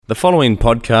The following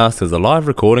podcast is a live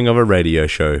recording of a radio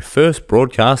show first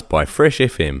broadcast by Fresh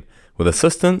FM with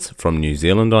assistance from New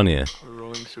Zealand On Air.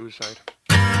 Rolling suicide.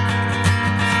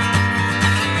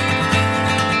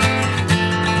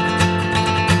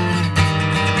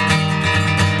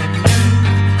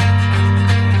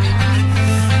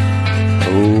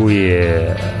 Oh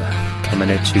yeah, coming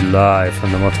at you live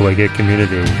from the Motueka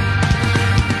community.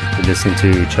 You're listening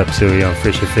to Suey on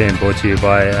Fresh FM, brought to you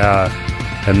by our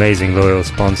amazing loyal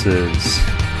sponsors,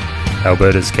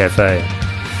 Alberta's Cafe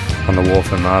on the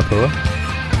wharf in Mapua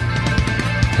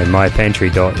and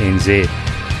mypantry.nz,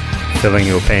 filling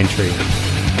your pantry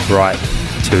right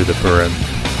to the brim.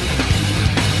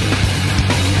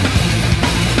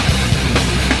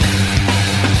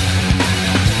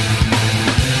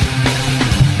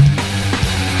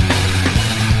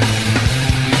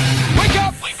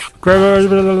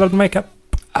 Grab makeup.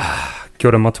 Kia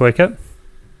ora Motueka.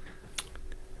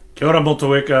 Kia ora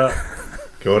Motueka.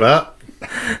 Kia ora.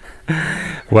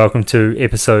 Welcome to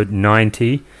episode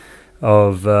 90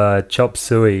 of Chop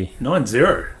Suey.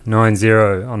 9-0.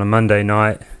 9-0 on a Monday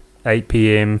night, 8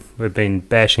 p.m. We've been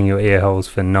bashing your ear holes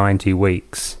for 90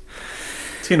 weeks.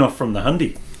 10 off from the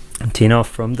Hundy. 10 off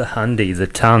from the Hundy, the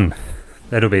ton.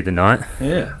 That'll be the night.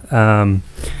 Yeah.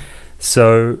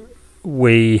 So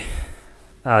we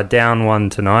are down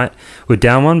one tonight. We're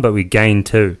down one, but we gained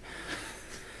two.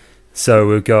 So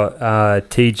we've got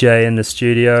TJ in the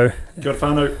studio. Kia ora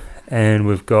whānau. And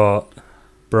we've got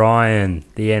Brian,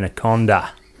 the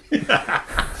Anaconda.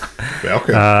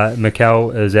 Welcome.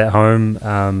 Mikel is at home.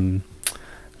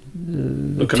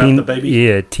 Looking after baby.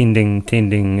 Yeah, tending.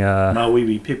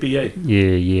 Mawiwi Pepe, eh?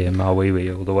 Yeah,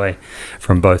 Mawiwi all the way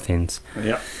from both ends.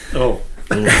 Yeah. Oh.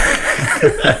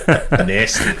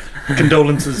 Nasty.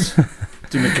 Condolences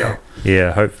to Mikel.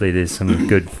 Yeah, hopefully there's some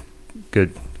good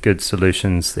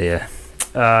solutions there.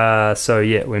 So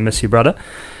yeah, we miss you, brother.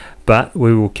 But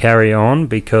we will carry on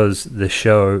because the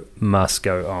show must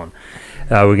go on.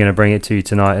 We're going to bring it to you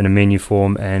tonight in a menu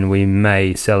form, and we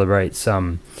may celebrate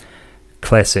some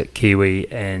classic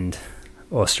Kiwi and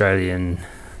Australian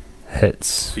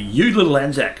hits. For you, little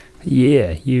Anzac.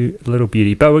 Yeah, you little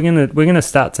beauty. But we're gonna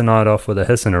start tonight off with a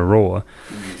hiss and a roar,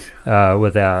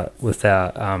 with our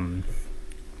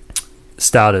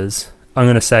starters. I'm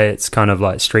gonna say it's kind of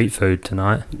like street food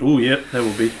tonight. Oh, yeah, that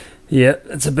will be. Yeah,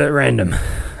 it's a bit random,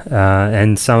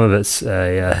 and some of it's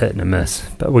a hit and a miss.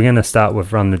 But we're gonna start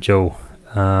with Run the Jewel.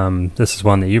 This is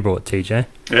one that you brought, TJ.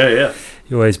 Yeah.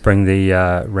 You always bring the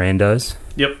randos.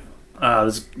 Yep.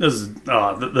 This is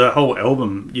the whole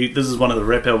album. This is one of the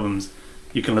rap albums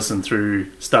you can listen through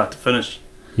start to finish.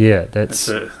 Yeah, that's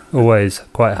always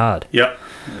quite hard. Yep.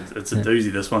 It's a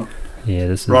doozy, this one. Yeah,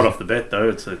 this is right off the bat though.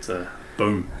 It's a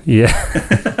boom. Yeah.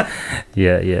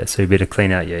 yeah. So you better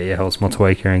clean out your ear holes,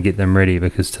 Motueka, and get them ready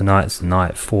because tonight's the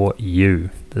night for you.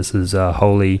 This is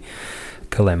Holy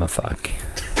Kalamafuck.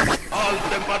 All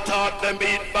them a taught them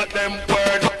beat but them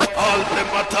word. All them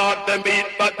a taught them beat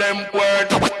but them word.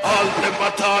 All them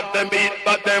a taught them beat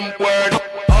but them word.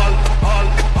 All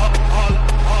them a taught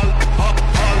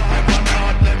them beat but them word. All them a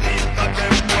taught them beat but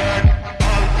them word. Yeah.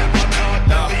 All them a taught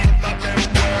them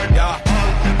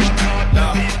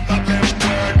beat but them word.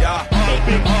 Yeah.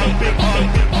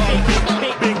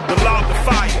 Big. The log of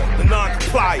fire, the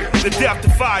non-complier, the death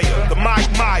defier, the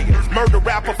Mike Myers, murder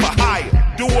rapper for hire.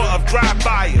 Doer of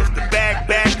drive-bys, the bag,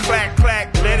 clack,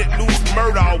 let it loose,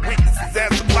 murder all witnesses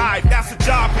as alive. That's a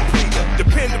job completer,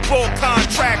 dependable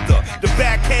contractor, the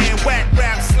backhand whack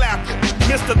rap slapper,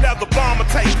 Mr. Leather Bomber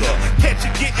Taker, catch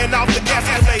you getting off the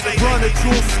escalator. Run it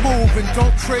real smooth and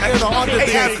don't trigger the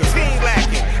undertaker. Team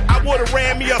lacking, I would've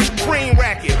ran me a Supreme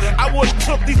racket. I would've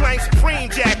took these lame Supreme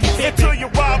jackets until you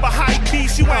rob a hype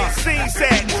beast, you ain't seen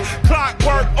sadness.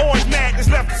 Clockwork, orange madness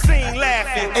left the scene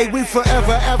laughing. Hey, we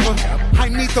forever, ever.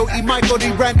 Jaimito y Michael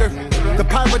de Render. The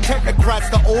pyrotechnocrats,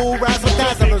 the old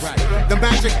razzle-dazzlers. The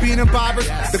magic bean and bobbers.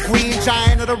 The green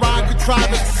giant of the rhyme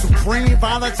contrivers. Supreme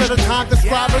violence of the time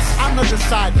describers. I'm the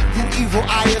decider, you evil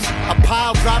eyes. A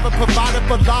pile driver provided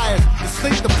for liars. The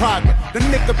sleep depriver. The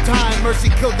nick of time, mercy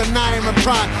killed the nine and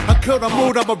prime. I killed a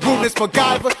mood, I'm a rudeness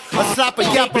MacGyver. A slapper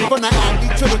yapper from the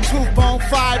athlete to the tooth bone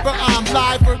fiber. I'm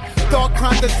liver. Thought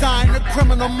crime designer,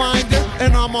 criminal minder.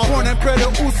 And I'm a born and bred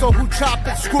Uso who chop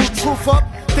and screw truth up.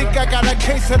 Think I got a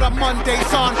case of the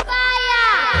Mondays on fire.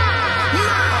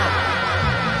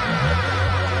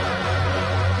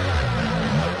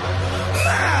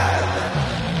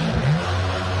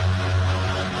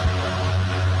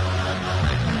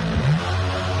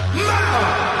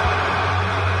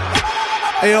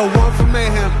 Ayo, one for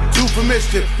mayhem, two do for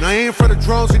mischief. Now I ain't for the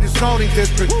drones in the zoning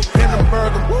district. Hit them,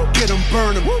 burn them, get them,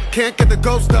 burn them. Can't get the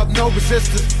ghost up, no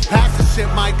resistance. Pass the shit,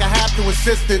 Mike, I have to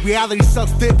insist it. Reality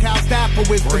sucks dick, how's that for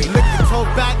wisdom? Lick the toe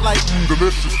back like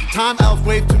delicious. Time elves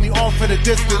wave to me off in the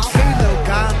distance. Hey little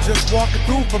guy, I'm just walking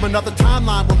through from another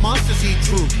timeline where monsters eat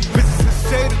truth. Physicists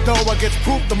shaded though, I get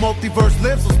proof the multiverse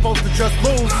lives. I'm supposed to just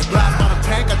lose. Blast on a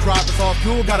tank, I drive us off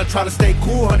fuel. Gotta try to stay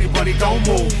cool, honey buddy, don't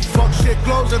move. Fuck shit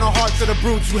glows in the hearts of the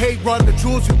brutes. You hate run the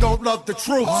jewels, you don't love the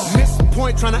truth. Miss the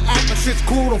point, trying to act like shit's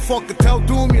cool. Don't fucking tell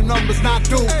doom, your numbers not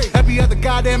due. Every other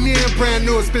goddamn year brand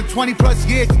new. It's been 20 plus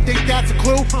years, you think that's a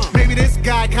clue? Maybe this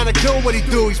guy kinda killed what he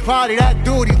do. He's probably that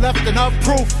dude, he left enough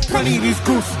proof. Plenty of these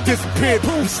gooses disappeared.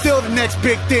 He's still the next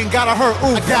big thing, gotta hurt,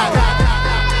 ooh. I got it.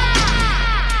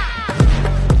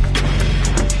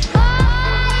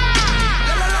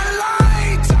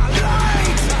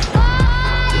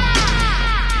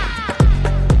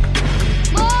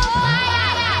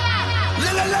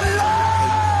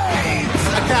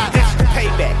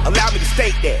 Allow me to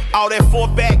state that. All that for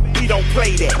back, we don't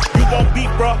play that. You won't beat,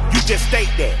 bruh, you just state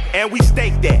that. And we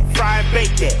stake that, fry and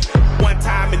bake that. One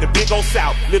time in the big old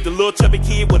South, lived a little chubby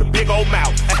kid with a big old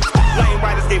mouth. Lane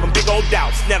riders gave him big old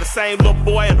doubts. Now the same little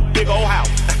boy in a big old house.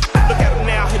 Look at him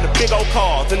now in the big old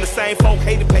cars. And the same folk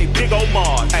hate to pay big old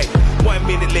Mars. Hey, 1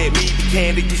 minute let me be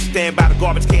candid. You stand by the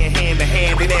garbage can hand to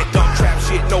hand. And that dumb trap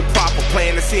shit, no proper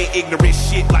plan. To see ignorant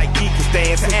shit like geekers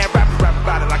dance. And rap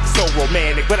about it like it's so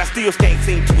romantic. But I still can't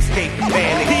seem to escape the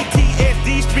panic. PTSD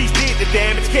streets did the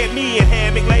damage. Kept me in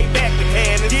hammock, laid back the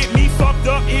cannon. Get me fucked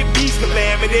up, it be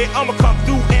calamity. I'ma come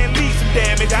through and leave some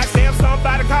damage. I say I'm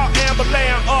somebody called Amber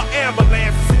Lamb or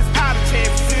ambulances. Out of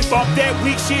chances. Fuck that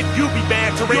weak shit, you be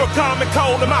bantering. You're common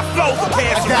cold and my flow's are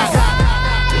cancerous.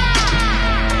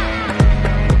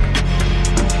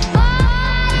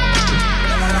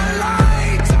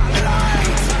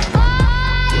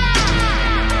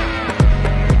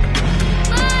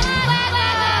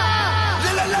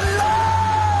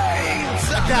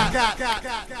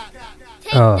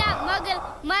 Oh.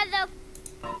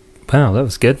 Wow, that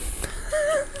was good.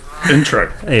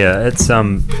 Intro. Yeah,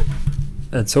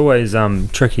 it's always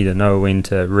tricky to know when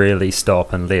to really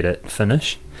stop and let it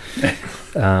finish.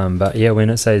 But yeah, when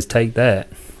it says take that,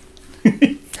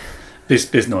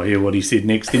 Best not hear what he said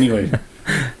next anyway.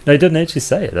 they didn't actually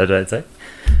say it. I don't think.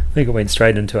 I think it went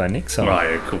straight into our next song.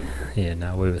 Right, yeah, cool. Yeah,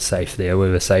 no, we were safe there.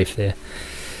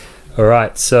 All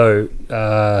right, so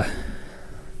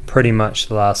pretty much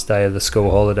the last day of the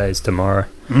school holidays tomorrow.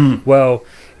 Well,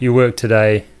 you work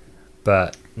today,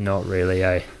 but not really,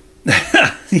 eh?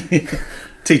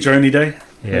 Teacher only day.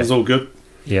 Yeah. It was all good.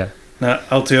 Yeah.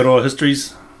 Aotearoa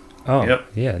histories. Oh, Yep.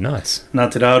 yeah, nice.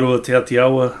 Ngā te rārua, te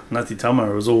Atiawa, Ngāti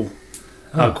Tama. It was all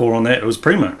hardcore on that. It was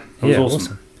primo. It was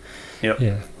awesome. Yep.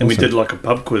 Yeah, And we awesome. did like a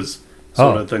pub quiz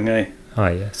sort of thing, eh? Oh,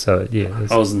 yeah, so, yeah.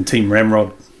 I was in Team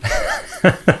Ramrod.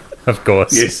 Of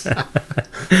course. Yes.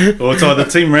 Or it's either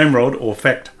Team Ramrod or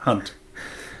Fact Hunt.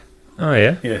 Oh,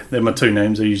 yeah? Yeah, they're my two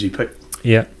names I usually pick.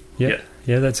 Yeah. Yeah.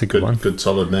 Yeah, that's a good one. Good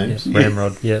solid names. Yeah,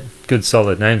 Ramrod, yeah. Good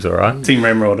solid names, all right. Team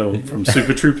Ramrod from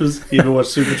Super Troopers. You ever watch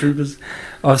Super Troopers?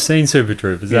 I've seen Super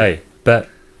Troopers, Yeah. eh? But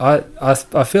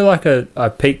I feel like I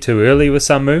peaked too early with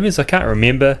some movies. I can't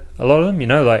remember a lot of them, you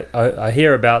know, like I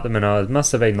hear about them and I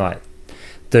must have been like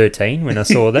 13 when I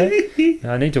saw that.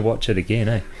 I need to watch it again,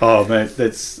 eh? Oh, man,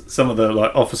 that's some of the,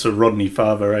 like, Officer Rodney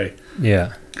Father, eh?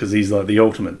 Yeah. Because he's like the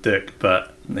ultimate dick,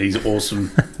 but he's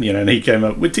awesome, you know, and he came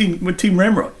up with Team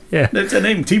Ramrod. Yeah. That's our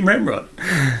name, Team Ramrod.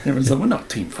 Everyone's like, we're not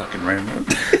Team fucking Ramrod.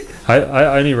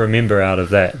 I only remember out of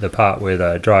that the part where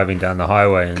they're driving down the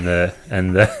highway and the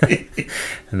and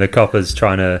the coppers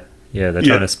trying to trying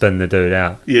to spin the dude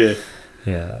out. Yeah.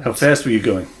 Yeah. How fast were you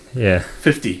going? Yeah.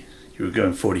 50. You were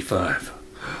going 45.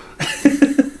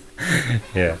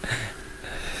 Yeah.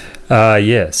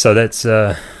 Yeah. So that's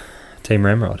Team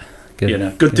Ramrod. Good. Yeah,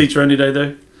 no, good teacher only day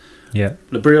though. Yeah.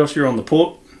 La Brioche, you're on the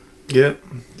port. Yep,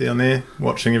 down there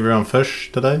watching everyone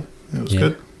fish today. It was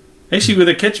good. Actually, were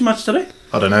they catching much today?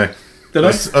 I don't know. Did I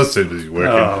I? was too busy working.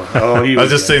 I I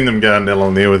just seen them going down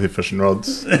along there with their fishing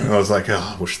rods. And I was like,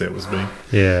 oh, I wish that was me.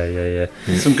 Yeah.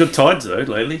 Some good tides though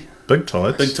lately. Big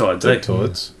tides. Big tides, Big eh?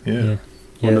 tides, yeah.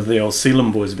 Wonder if the old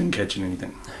Sealand boys have been catching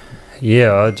anything.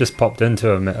 Yeah, I just popped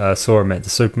into him. I saw him at the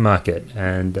supermarket,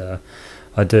 and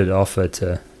I did offer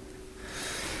to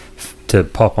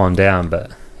pop on down,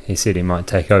 but he said he might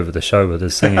take over the show with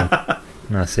his singing.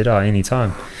 And I said, "Oh,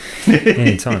 anytime."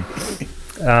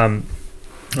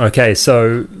 Okay,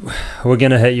 so we're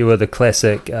gonna hit you with a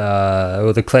classic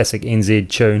NZ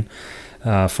tune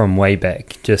from way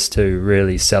back, just to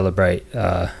really celebrate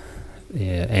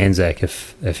Anzac,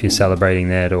 if you're celebrating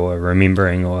that or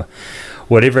remembering or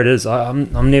whatever it is,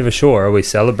 I'm never sure. Are we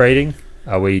celebrating?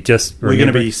 Are we just? We're going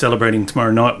to be celebrating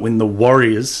tomorrow night when the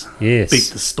Warriors beat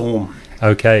the Storm.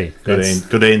 Okay,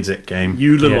 Good Anzac game.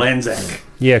 You little Anzac.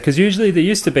 Yeah, because usually there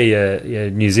used to be a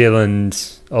New Zealand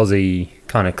Aussie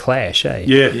kind of clash, eh?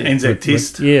 Yeah, Anzac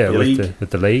Test. With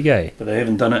the league, eh? But they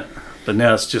haven't done it. But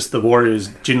now it's just the Warriors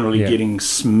generally getting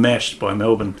smashed by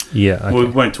Melbourne. Yeah, okay. We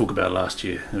won't talk about last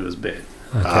year. It was bad.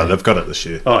 They've got it this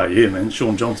year. Oh, yeah, man.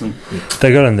 Sean Johnson.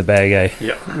 They got in the bag, eh?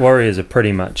 Yeah. Warriors are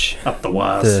pretty much up the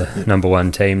wires. The number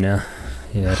one team now.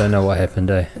 Yeah, I don't know what happened,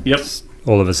 eh? Yep.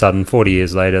 All of a sudden, 40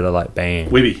 years later, they're like,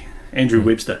 bang. Andrew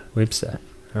Webster.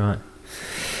 Right.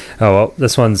 Oh, well,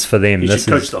 this one's for them. You should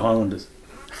coach the Highlanders.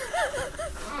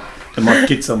 They might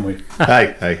get somewhere.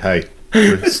 Hey.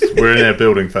 We're in our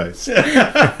building phase.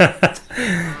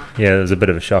 Yeah, it was a bit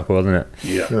of a shock, wasn't it?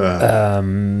 Yeah.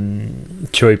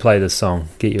 Should we play this song?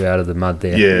 Get you out of the mud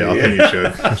there. Yeah, I think you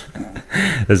should.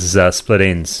 This is Split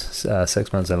Ends.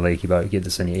 6 months in a leaky boat. Get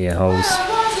this in your ear holes.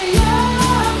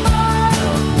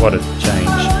 Oh, what a change.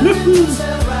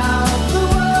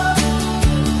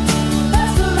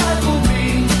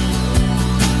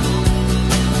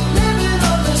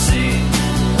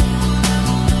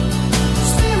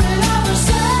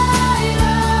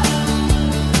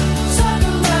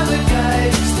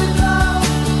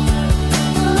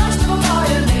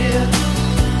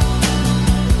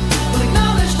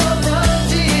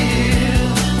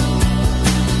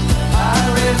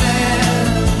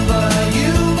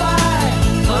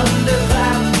 Monday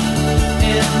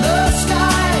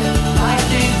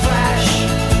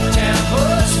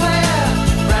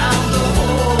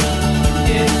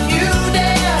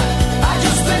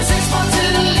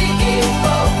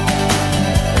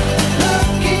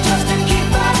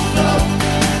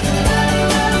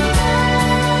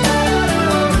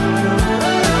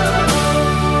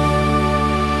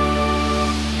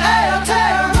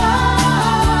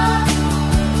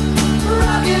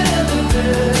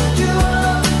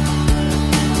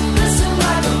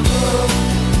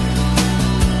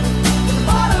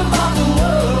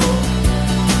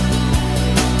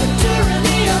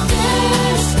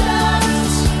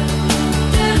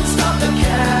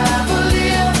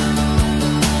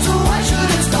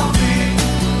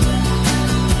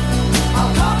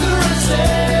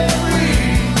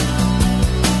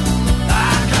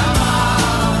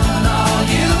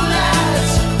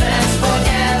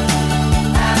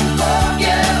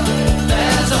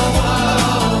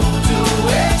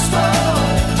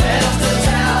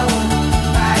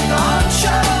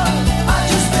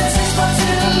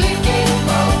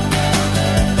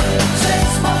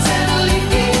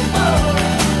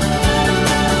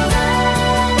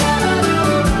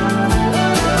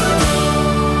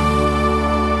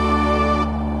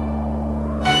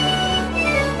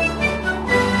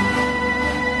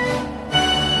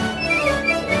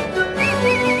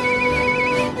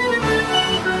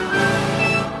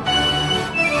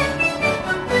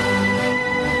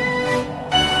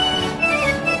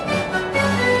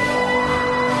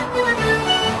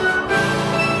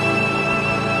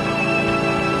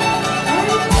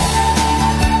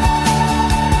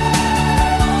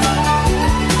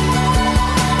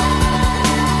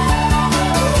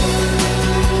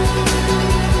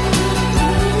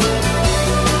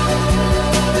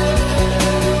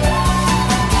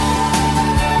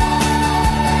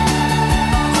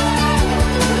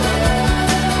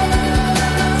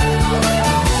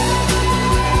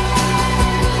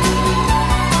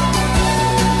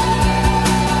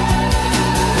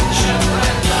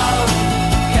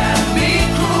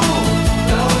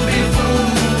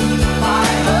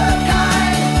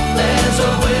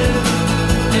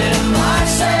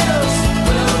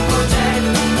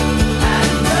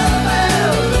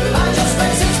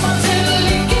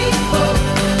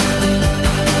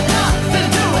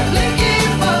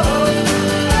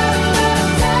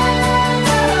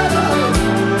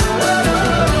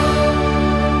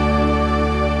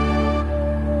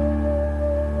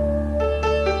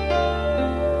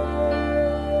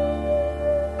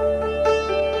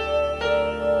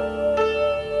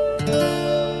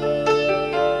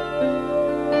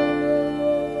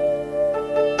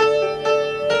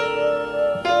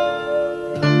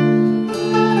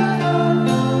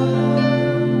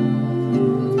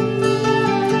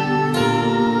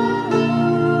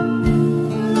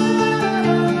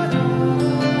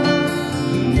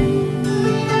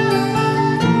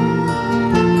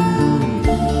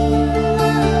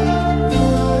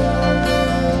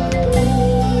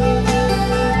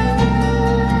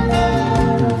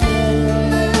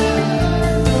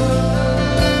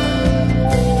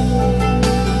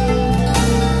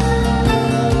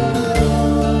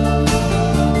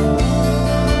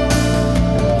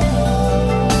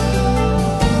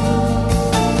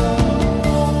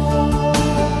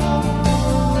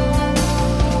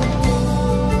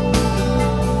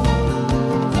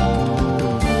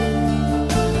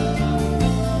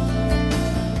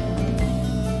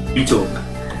Footy talk.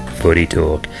 Footy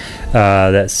talk.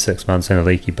 That's 6 months in a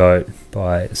leaky boat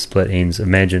by Split Ends.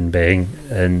 Imagine being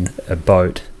in a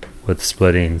boat with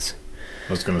split ends.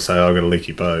 I was going to say I've got a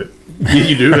leaky boat. Yeah,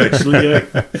 you do actually, yeah.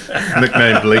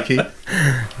 Nicknamed Leaky.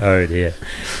 Oh dear.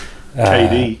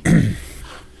 KD.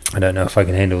 I don't know if I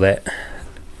can handle that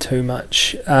too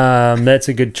much. That's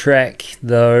a good track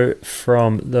though,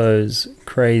 from those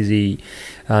crazy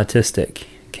artistic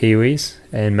Kiwis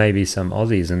and maybe some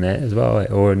Aussies in that as well.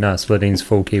 Or no, Split Ends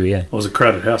full Kiwi. It was a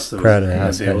crowded house. Crowded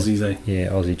house. The Aussies, eh? Yeah,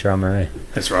 Aussie drummer. Eh?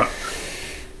 That's right.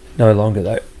 No longer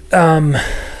though. I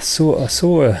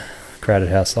saw a Crowded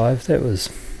House live. That was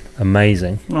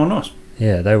amazing. Oh, nice.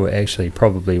 Yeah, they were actually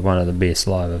probably one of the best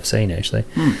live I've seen actually.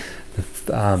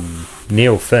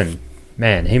 Neil Finn,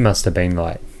 man, he must have been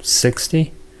like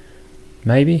 60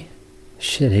 maybe.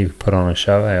 Shit, he put on a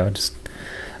show. I just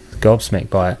gobsmacked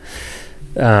by it.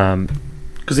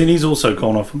 Because then he's also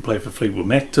gone off and played for Fleetwood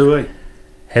Mac too, eh?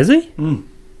 Has he?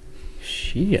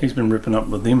 Shit. He's been ripping up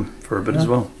with them for a bit as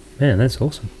well. Man, that's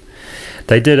awesome.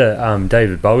 They did a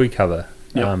David Bowie cover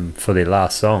for their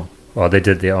last song. Well, they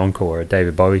did their encore, a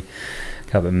David Bowie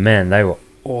cover. Man, they were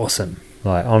awesome.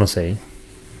 Like, honestly,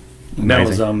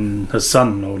 amazing. That was his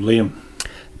son, or Liam.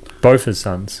 Both his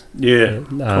sons. Yeah,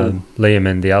 cool. Liam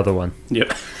and the other one. Yep.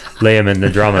 Liam and the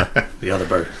drummer. The other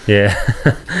bro. Yeah.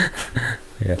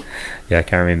 Yeah, I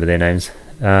can't remember their names.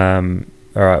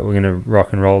 Alright, we're going to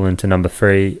rock and roll into number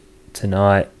 3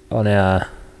 tonight. On our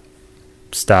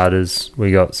starters,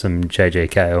 we got some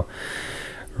JJ Cale,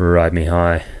 Ride Me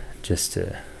High, just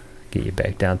to get you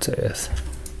back down to earth.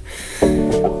 A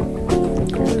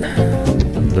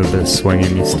little bit of swing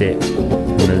in your step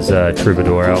on his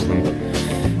Troubadour album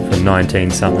from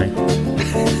 19-something.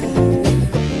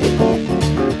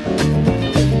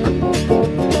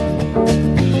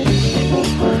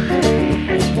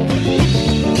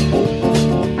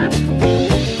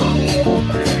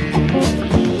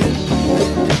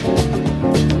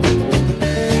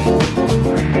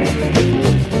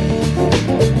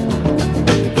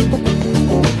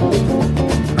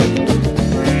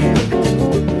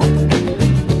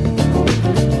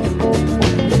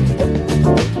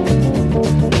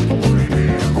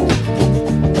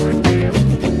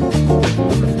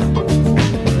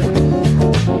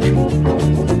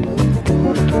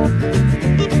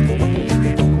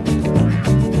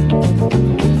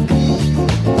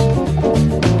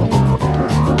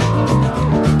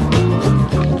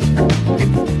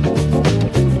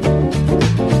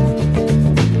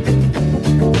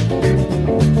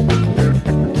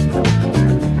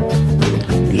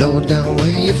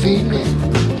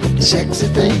 Sexy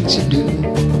things you do,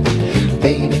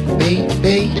 baby, baby,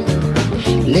 baby,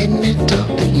 let me talk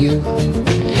to you.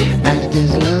 I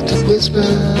just love to whisper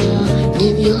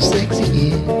in your sexy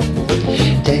ear,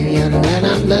 tell you that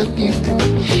I love you,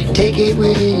 take it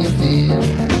where you feel,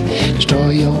 destroy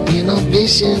your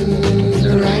inhibitions,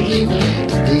 right you have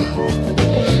to be.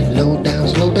 Low down,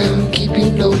 slow down, keep you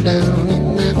low down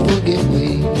in that forget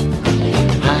way.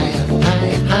 Higher,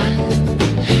 higher, higher.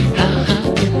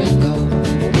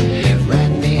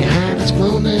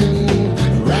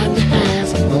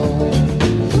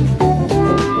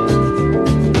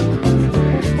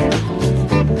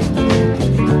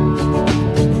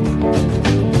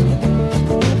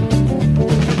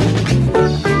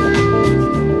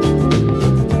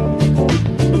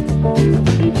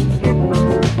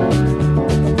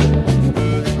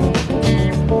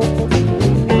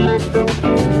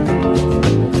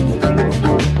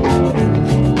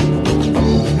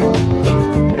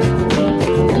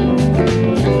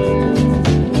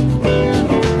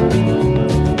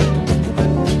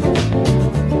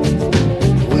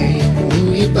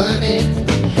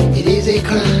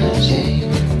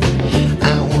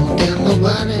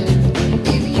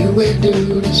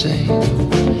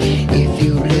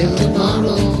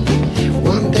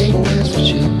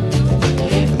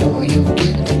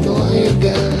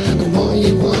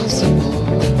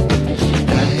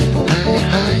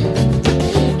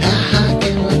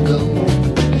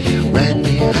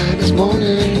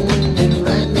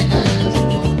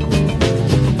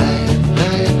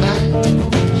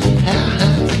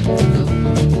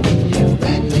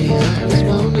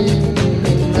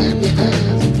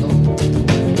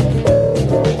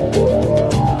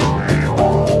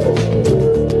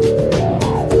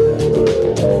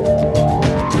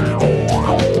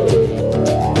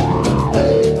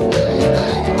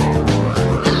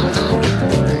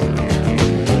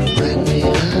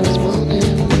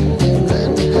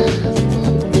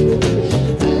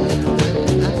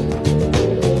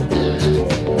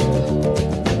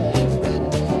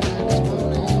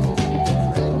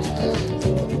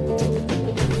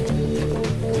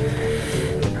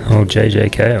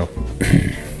 JJ Cale.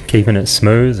 Keeping it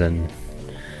smooth and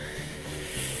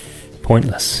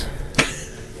pointless.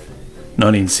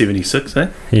 1976, eh?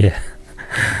 Yeah.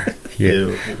 Yeah,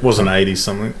 it wasn't 80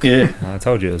 something. Yeah. I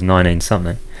told you it was 19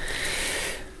 something.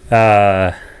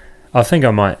 I think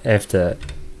I might have to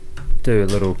do a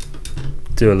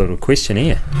little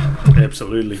questionnaire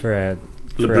Absolutely. for our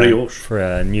Le Brioche. for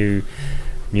our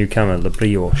newcomer Le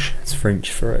Brioche. It's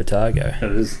French for Otago.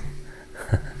 It is.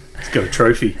 He's got a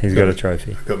trophy. He's got a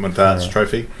trophy. Got my darts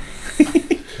trophy.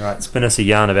 Right, spin us a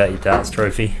yarn about your darts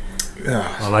trophy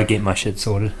Yeah, while I get my shit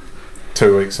sorted.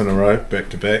 2 weeks in a row, back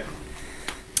to back.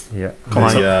 Yeah.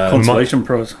 Consolation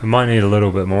prize. We might need a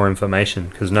little bit more information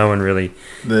because no one really.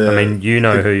 I mean, you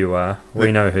know who you are.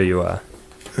 We know who you are.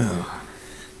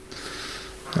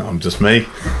 I'm just me.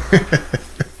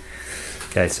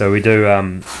 Okay, so we do.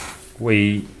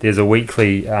 There's a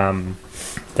weekly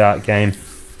dart game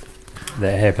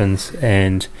that happens,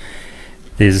 and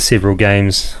there's several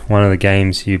games. One of the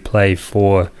games you play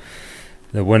for,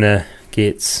 the winner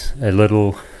gets a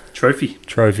little Trophy.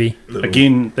 Little-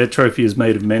 Again, that trophy is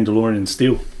made of Mandalorian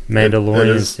steel. Mandalorian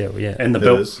It is. steel, yeah. And the It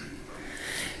belt. is.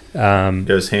 Um,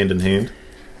 Goes hand in hand.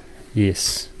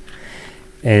 yes.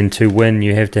 And to win,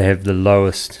 you have to have the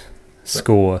lowest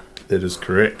score. That is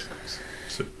correct.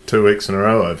 So 2 weeks in a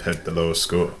row, I've had the lowest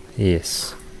score.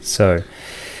 Yes. So,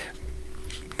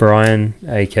 Brian,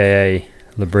 aka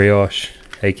Le Brioche,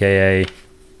 aka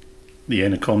The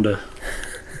Anaconda.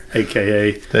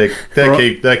 AKA They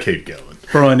Right. keep going.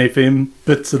 Brian FM.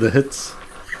 Bits of the hits.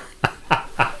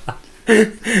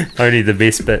 only the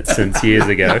best bit since years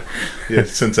ago. Yeah,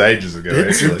 since ages ago,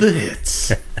 Bits of actually. the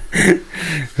hits.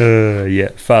 Yeah,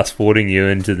 fast forwarding you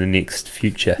into the next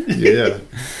future. Yeah.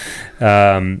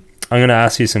 I'm going to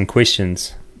ask you some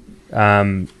questions.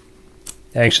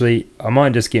 Actually, I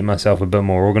might just get myself a bit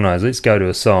more organised. Let's go to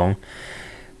a song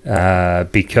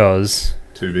because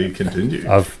To be continued.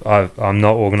 I'm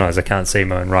not organised. I can't see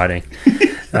my own writing.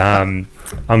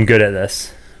 I'm good at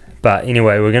this. But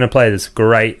anyway, we're going to play this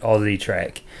great Aussie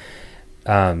track.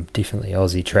 Definitely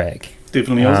Aussie track.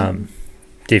 Definitely awesome.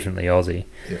 Definitely Aussie.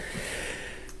 Yeah.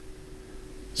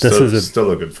 This is still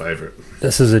a good favourite.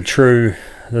 This is a true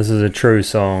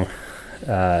song.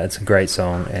 It's a great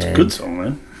song. And Good song,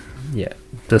 man. yeah,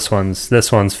 this one's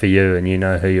for you, and you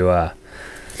know who you are.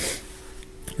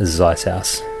 This is Ice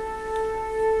House.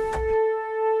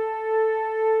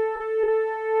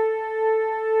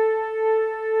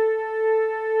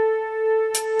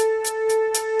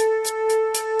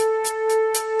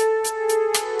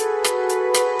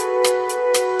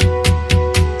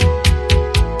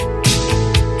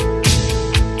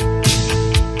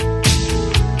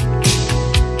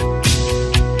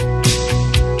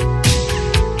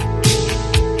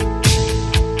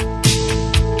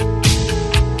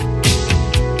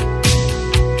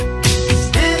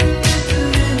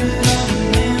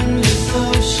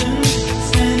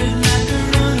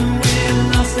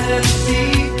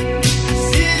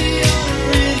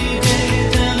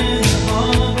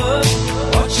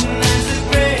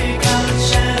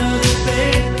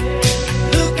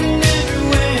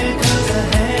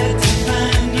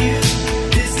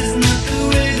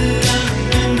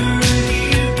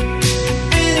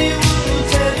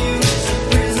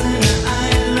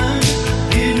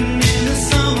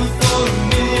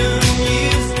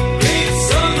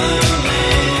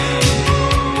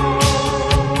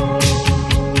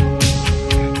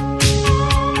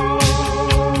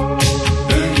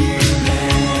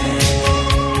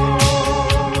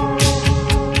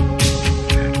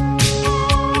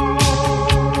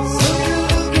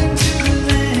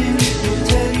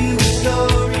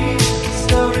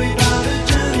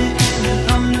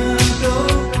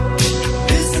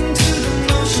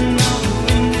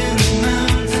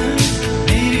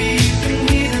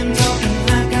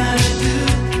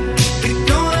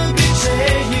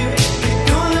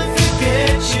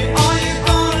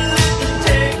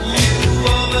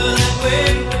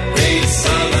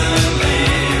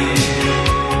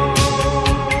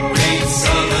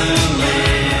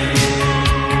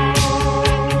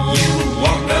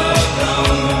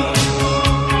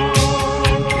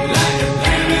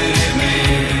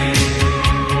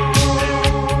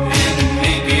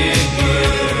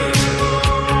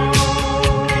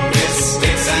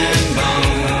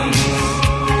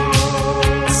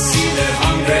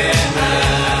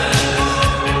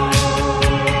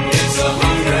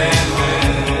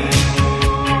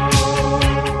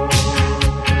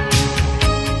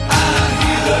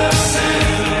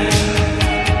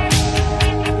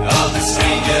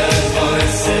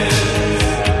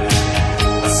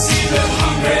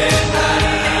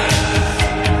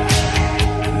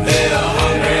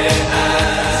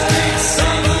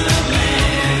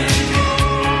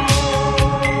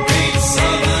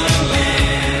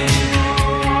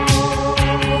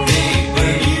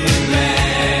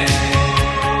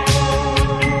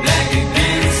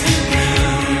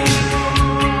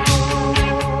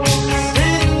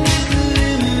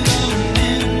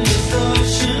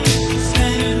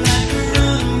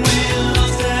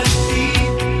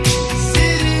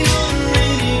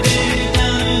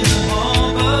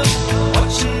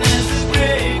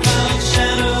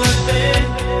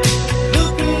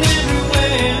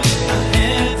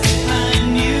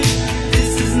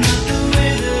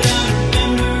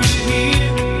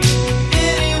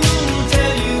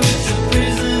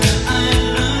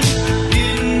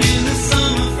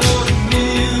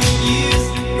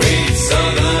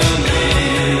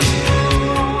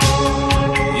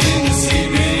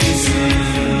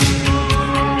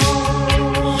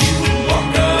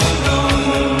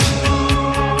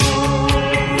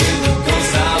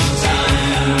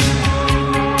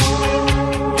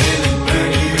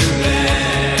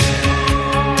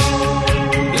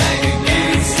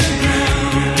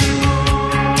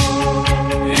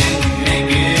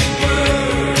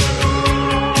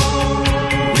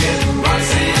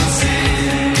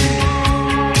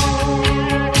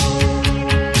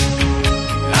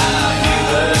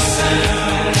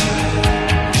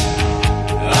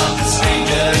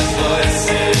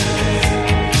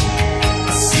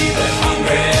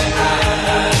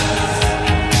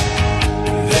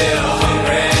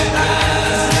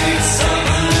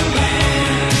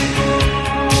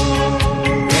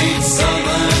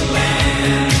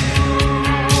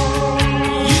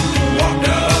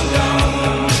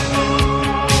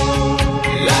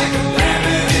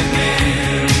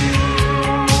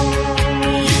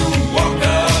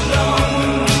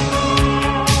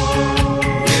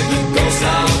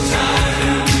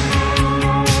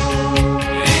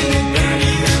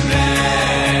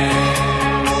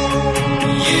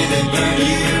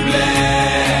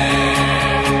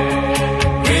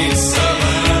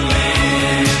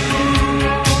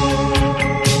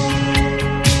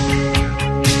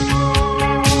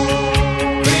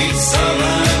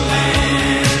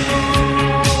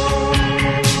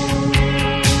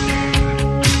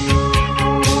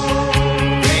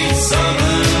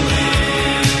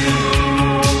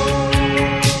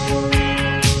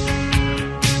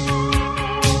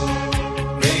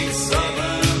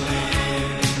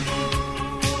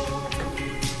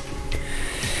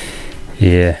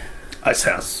 Yeah, Ice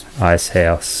House. Ice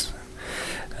House.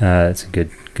 It's a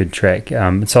good track.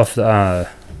 It's off. I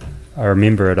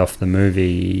remember it off the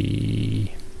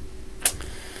movie.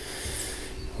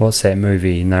 What's that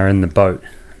movie? And they're in the boat.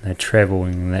 They're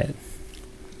traveling.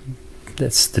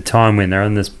 That's the time when they're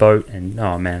in this boat. And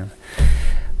oh man,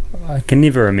 I can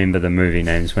never remember the movie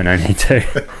names when I need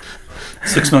to.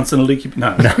 6 months in a leaky.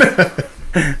 No.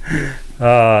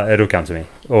 It'll come to me,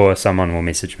 or someone will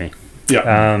message me.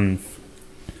 Yeah.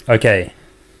 Okay.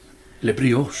 Le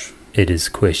brioche. It is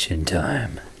question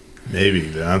time. Maybe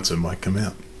the answer might come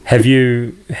out. Have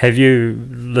you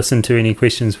listened to any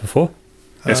questions before?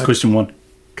 That's question 1.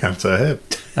 Can't say I have.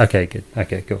 Okay, good.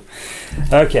 Okay, cool.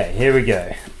 Okay, here we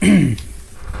go.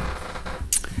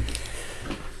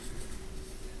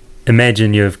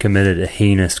 Imagine you have committed a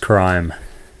heinous crime.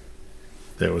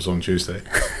 That was on Tuesday.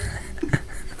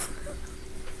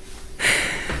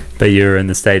 But you're in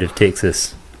the state of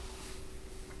Texas.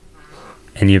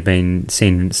 And you've been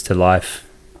sentenced to life,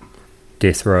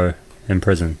 death row, in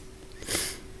prison.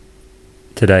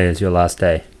 Today is your last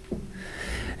day.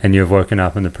 And you've woken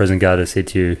up and the prison guard has said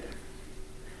to you,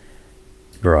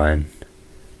 Brian,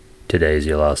 today is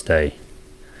your last day.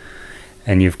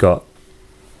 And you've got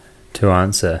to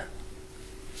answer,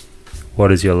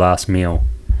 what is your last meal?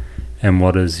 And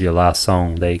what is your last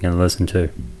song that you can listen to?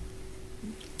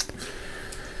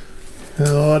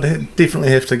 Oh, I'd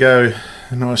definitely have to go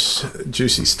a nice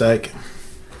juicy steak.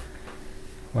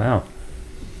 Wow.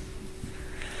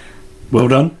 Well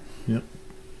done. Yep.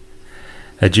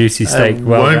 A juicy steak.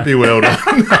 Won't be well done.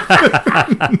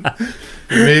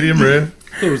 Medium rare.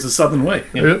 It was the southern way.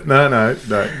 Yeah. Yep.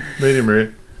 No. Medium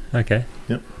rare. Okay.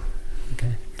 Yep.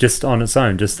 Okay. Just on its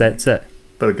own, just that's it.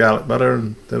 Bit of garlic butter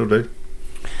and that'll do.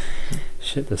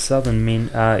 Shit, the southern men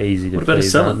are easy to What about a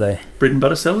please, salad? aren't they? Bread and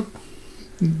butter salad?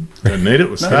 Don't need it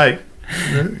with No. steak.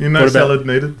 You know, What about- salad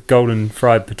needed. Golden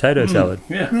fried potato salad.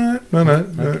 Yeah.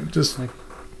 No. Just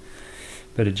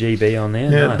Bit of GB on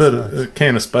there. yeah, nice, a bit nice. of a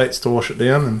can of Spates to wash it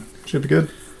down, and should be good.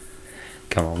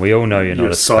 Come on, we all know you're You're not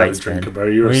a a cider Spates drinker, fan. bro.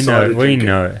 You're a we cider know, we drinker.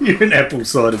 know. You're an apple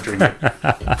cider drinker.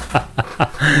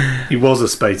 He was a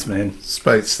Spates man.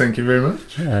 Spates, thank you very much.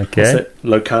 What's Okay, that?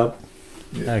 Low carb.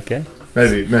 okay,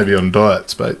 Maybe on diet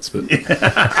Spates, but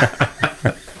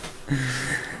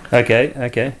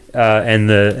okay. And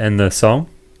the song.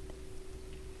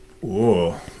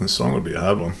 whoa, this song would be a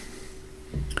hard one.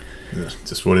 Yeah,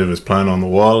 just whatever's playing on the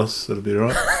wireless, that'll be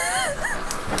right.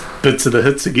 Bits of the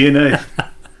hits again, eh?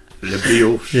 Le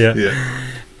brioche. Yeah.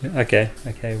 Yeah. Okay.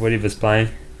 Whatever's playing.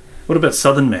 What about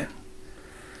Southern Man?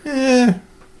 Yeah.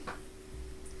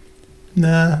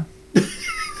 Nah.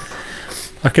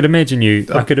 I could imagine you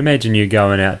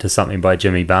going out to something by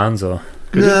Jimmy Barnes or.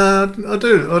 Nah, I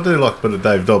do like a bit of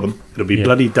Dave Dobbin. It'll be Yeah.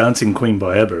 Bloody Dancing Queen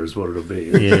by ABBA is what it'll be.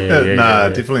 Yeah. Nah,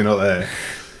 definitely not that.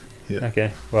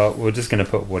 Okay. Well, we're just gonna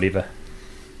put whatever.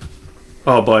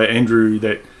 Oh, by Andrew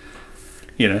that,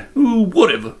 ooh,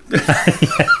 whatever.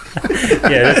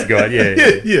 Yeah, that's good.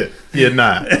 Yeah,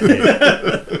 nah.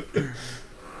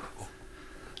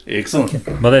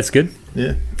 Excellent. Well, that's good.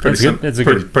 Yeah, That's good. That's a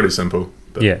good. pretty simple.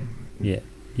 But Yeah.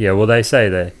 Well, they say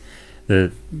that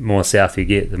the more south you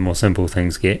get, the more simple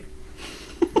things get.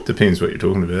 depends what you're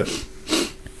talking about.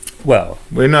 Well,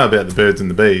 We know about the birds and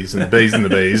the bees, and the bees and the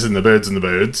bees, and the birds and the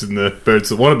birds, and the birds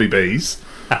that want to be bees,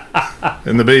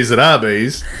 and the bees that are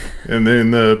bees, and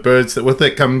then the birds that with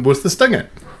that come with the stinger.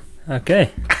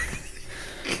 okay.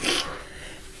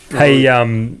 Hey,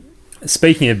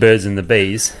 speaking of birds and the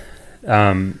bees,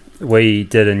 we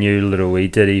did a new little wee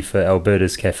ditty for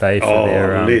Alberta's Cafe for Oh,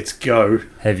 their. let's go.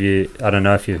 Have you? I don't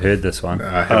know if you've heard this one.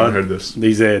 I haven't heard this.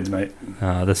 These ads, mate.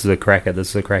 This is a cracker.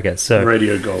 So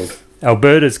Radio gold.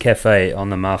 Alberta's Cafe on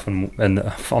the Marfin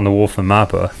on the wharf in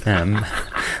Mapua,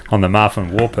 on the Marfin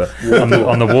Warper,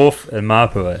 on the wharf in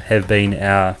Mapua have been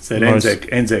our It's that most,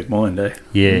 Anzac mind, eh?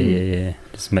 yeah,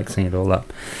 just mixing it all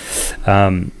up.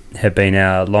 Have been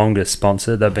our longest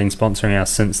sponsor. They've been sponsoring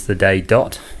us since the day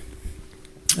dot.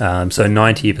 So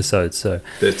 90 episodes. So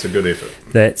That's a good effort.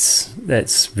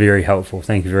 that's very helpful.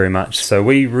 Thank you very much. So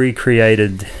we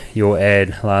recreated your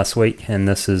ad last week, and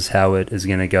this is how it is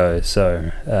going to go.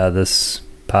 So this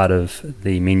part of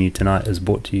the menu tonight is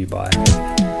brought to you by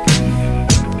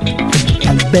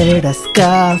Alberta's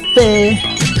Cafe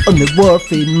on the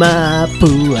wharf in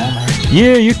Mapua.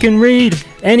 Yeah, you can read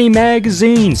any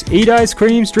magazines, eat ice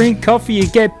creams, drink coffee,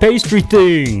 and get pastry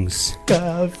things.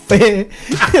 Cafe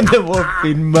on the wharf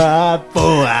in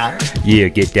Mapua. Yeah,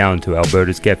 get down to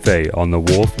Alberta's Cafe on the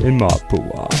wharf in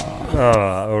Mapua.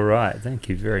 Oh, all right. Thank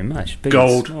you very much. Big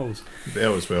Gold. Smalls. That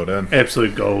was well done.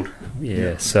 Absolute gold.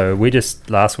 Yeah, so we just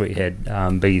last week had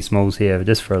Biggie Smalls here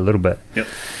just for a little bit. Yep.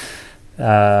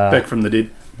 Back from the dead.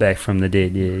 Back from the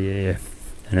dead, yeah.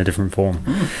 In a different form.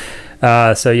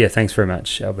 So yeah, thanks very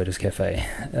much, Alberta's Cafe.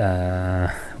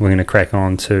 We're going to crack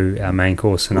on to our main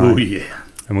course tonight. Oh yeah.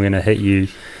 And we're going to hit you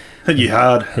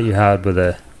hard. Hit you hard with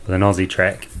an Aussie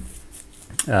track.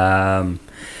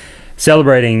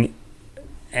 Celebrating,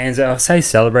 and I'll say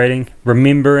celebrating,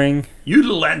 remembering. You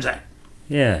little Anzac.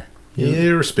 Yeah. Yeah,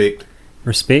 respect.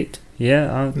 Respect.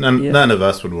 Yeah. None of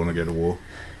us would want to go to war.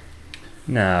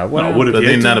 Nah, well, No, would have But you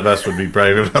then had to? none of us would be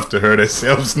brave enough to hurt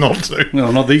ourselves not to. No,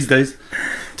 not these days.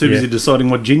 Too busy deciding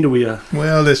what gender we are.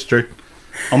 Well, that's true.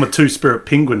 I'm a two-spirit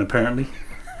penguin, apparently.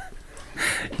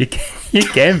 you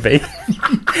can be.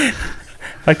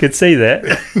 I could see that.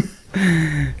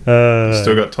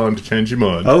 Still got time to change your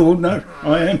mind. Oh, no,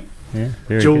 I am. Yeah,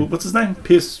 very Joel, good. what's his name?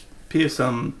 Pierce,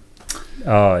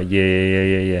 Oh,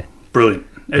 yeah. brilliant.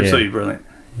 Absolutely brilliant.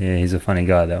 Yeah, he's a funny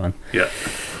guy, that one. Yeah.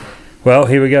 Well,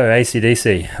 here we go,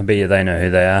 AC/DC. I bet you they know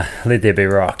who they are. Let There Be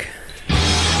Rock.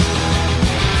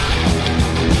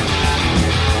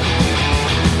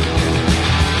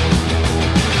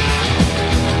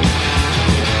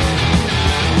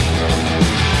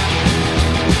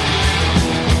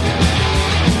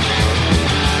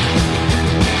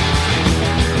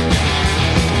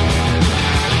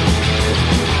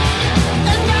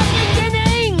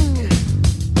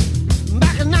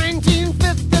 Back in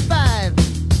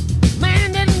 1955,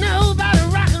 man didn't know about a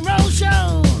rock and roll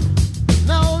show.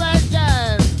 No, that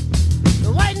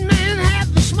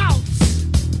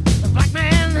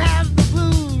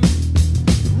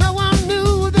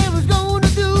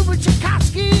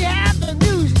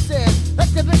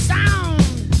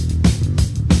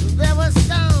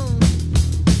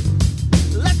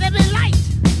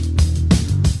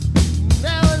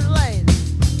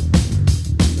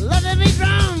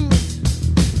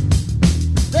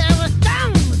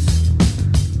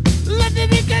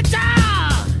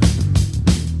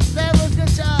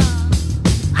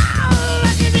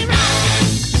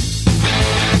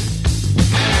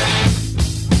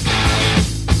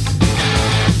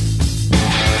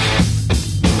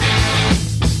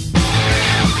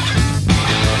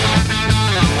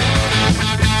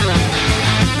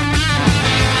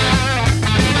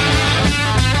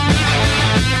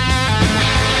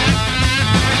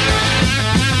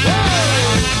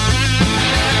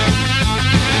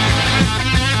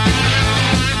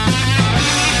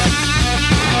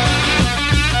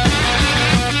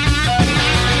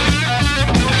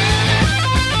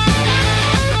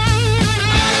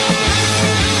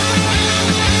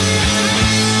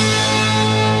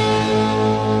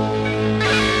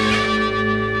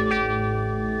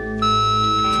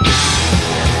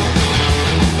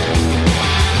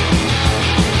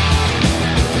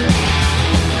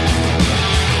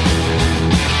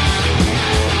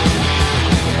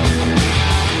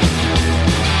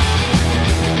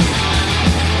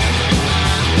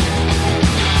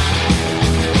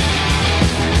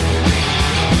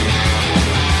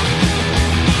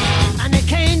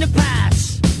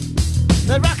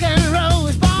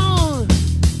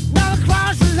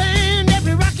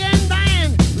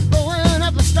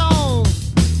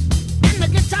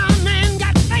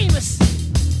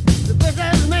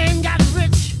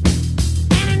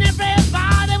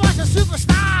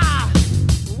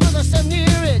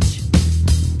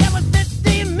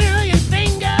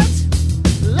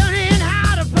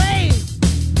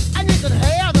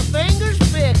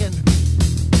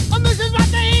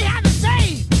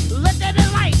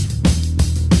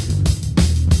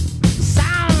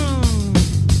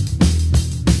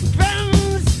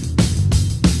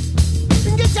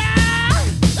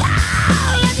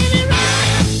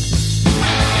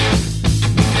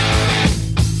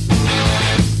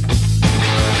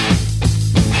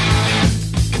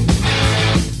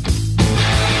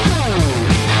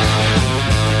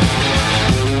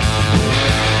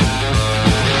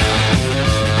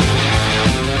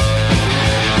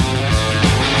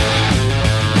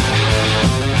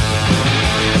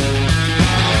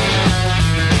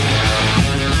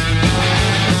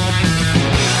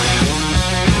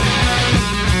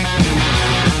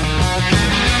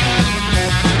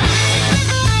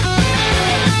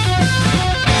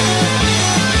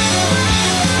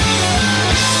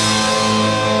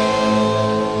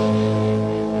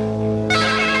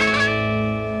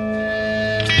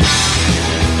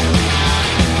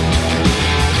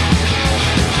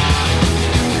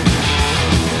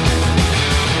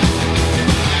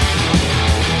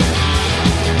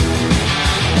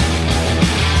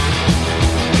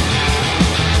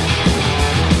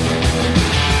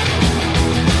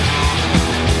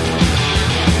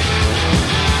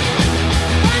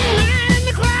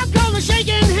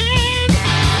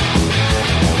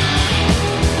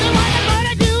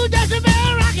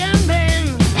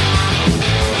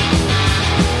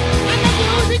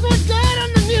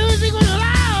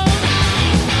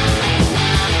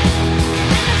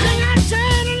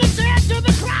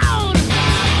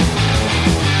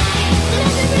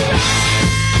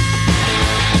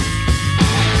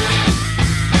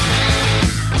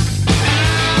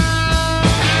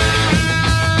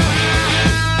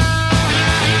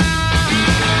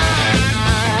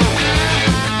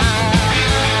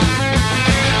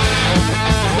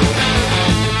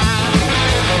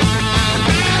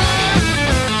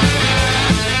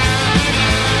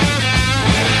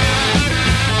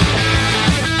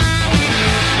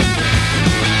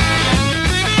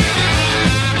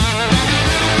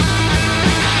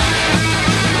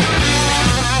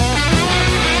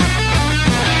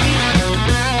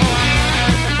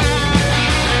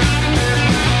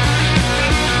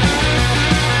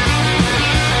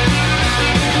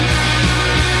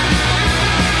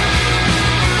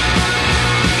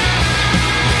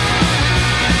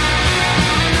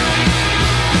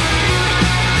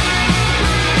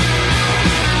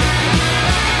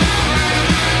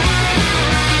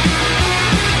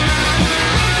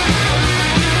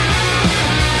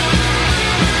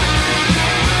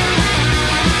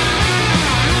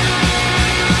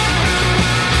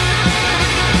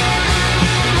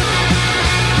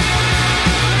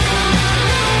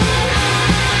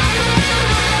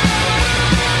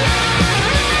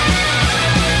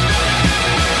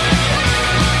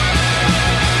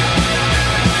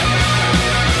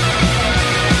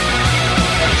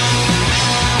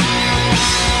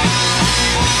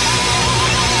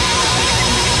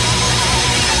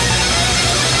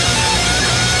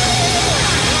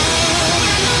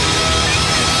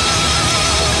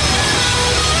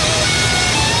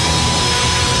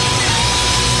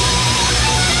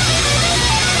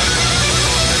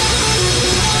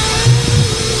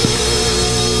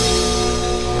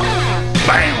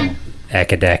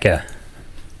Akadaka.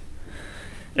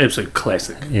 Absolute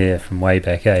classic. Yeah, from way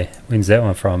back, eh? When's that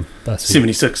one from?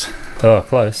 76. Oh,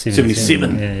 close.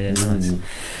 77. Yeah, nice.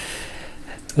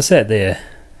 What's that there?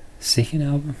 Second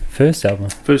album? First album?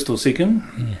 First or second?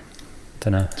 Yeah.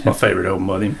 Don't know. It's my favourite album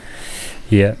by them.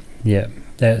 Yeah.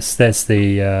 That's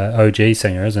the OG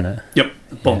singer, isn't it? Yep.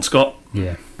 Bon Scott.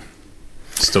 Yeah.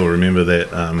 Still remember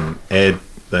that ad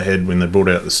they had when they brought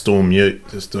out the Storm Ute,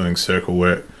 just doing circle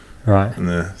work, Right. and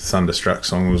the Thunderstruck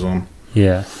song was on.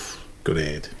 Yeah. Good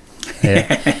ad.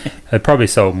 Yeah. It probably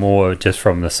sold more just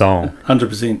from the song.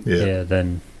 100%. Yeah.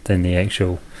 Than the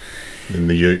actual In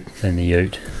the Ute.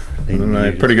 Ute.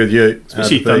 Pretty good Ute.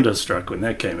 Especially Thunderstruck when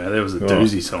that came out. That was a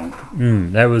doozy song.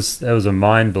 That was a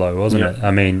mind blow, wasn't Yep. it?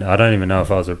 I mean, I don't even know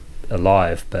if I was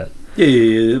alive, but Yeah,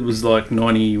 it was like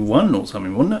 91 or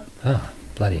something, wasn't it?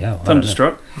 bloody hell. I don't know.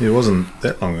 Thunderstruck. Yeah, it wasn't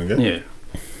that long ago. Yeah.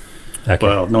 Okay.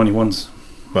 Well, 91's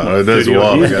Well, it is a 30 odd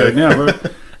while years ago. now, bro.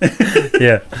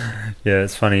 yeah,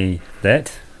 it's funny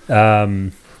that.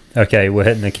 Okay, we're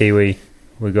hitting the Kiwi.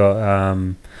 We got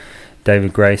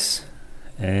David Grace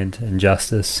and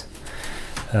Injustice.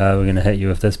 We're going to hit you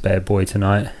with this bad boy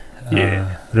tonight.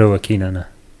 Yeah. Rua Kinana.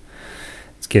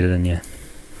 Let's get it in you.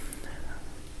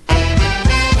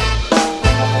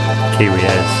 Kiwi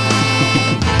as.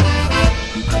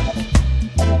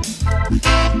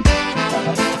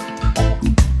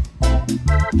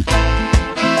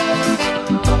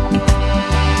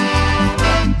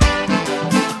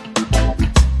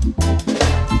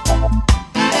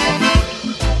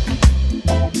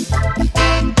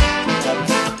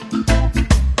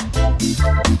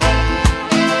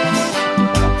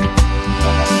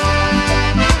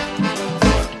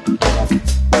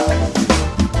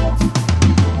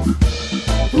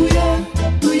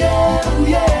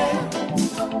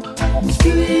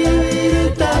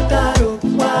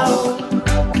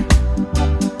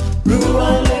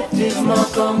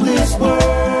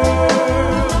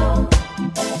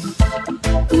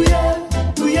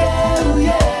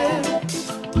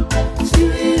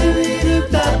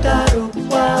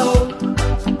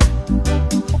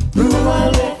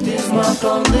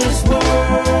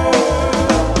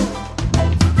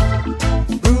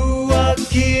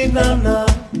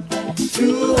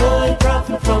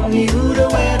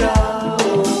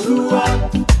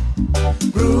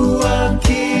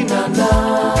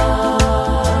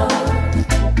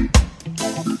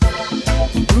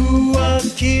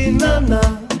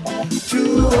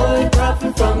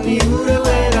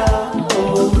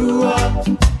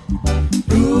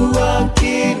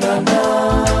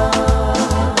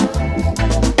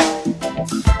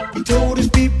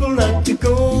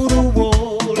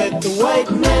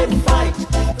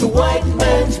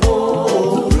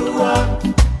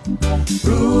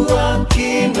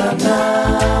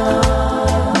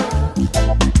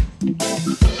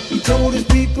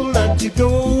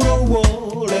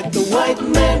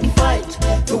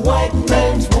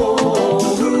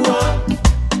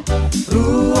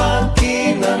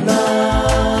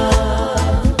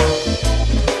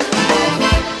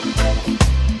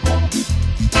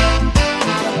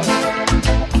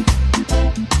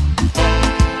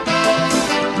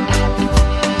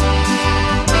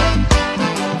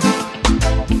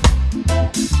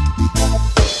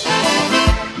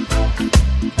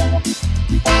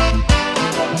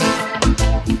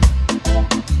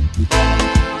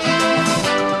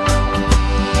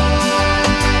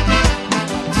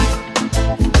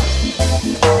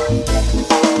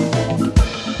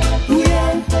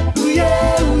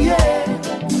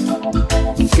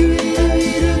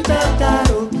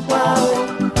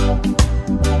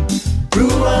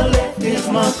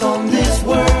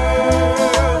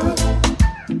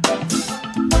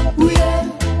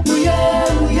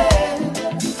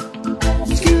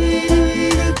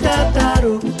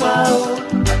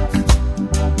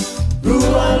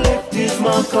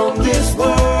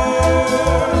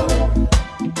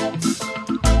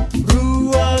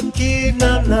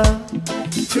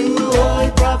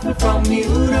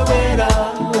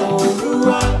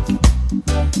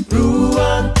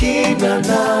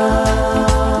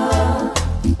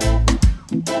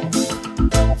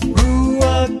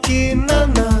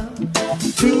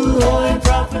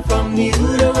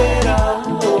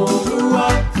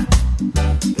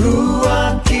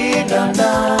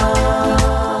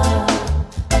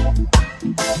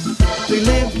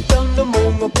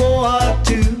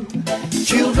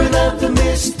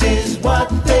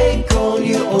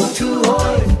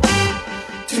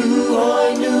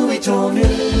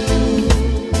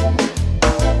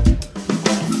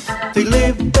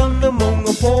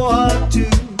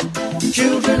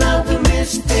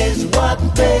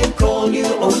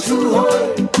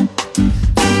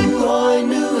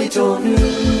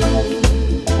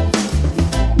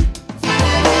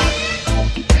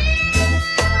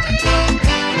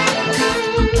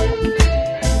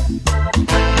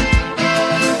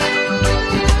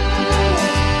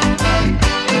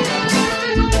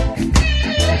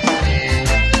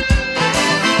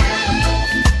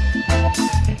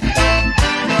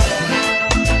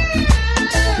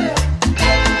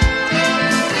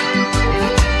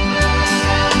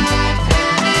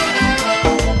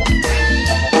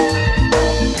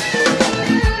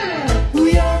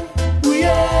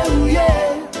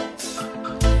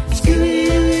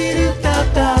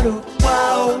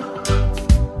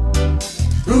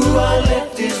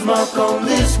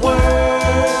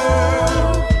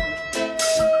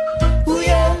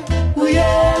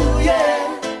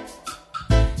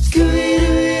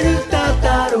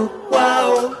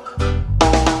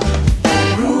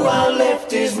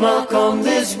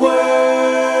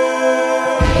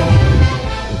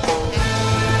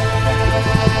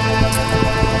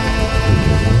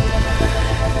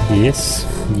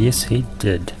 Yes, he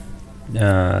did.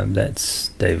 That's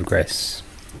Dave Grace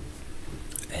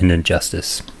and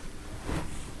Injustice.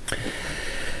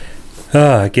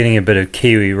 Getting a bit of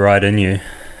Kiwi right in you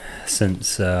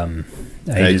since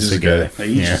ages ago.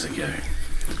 Ages ago.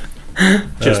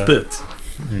 Just bits.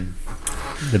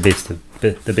 The best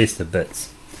of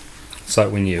bits. It's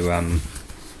like when you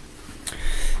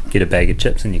get a bag of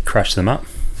chips and you crush them up.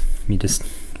 You just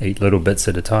eat little bits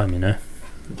at a time, you know.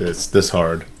 It's this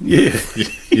hard. Yeah.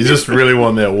 You just really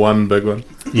want that one big one.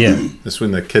 Yeah. Just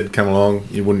when the kid come along,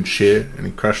 you wouldn't share, and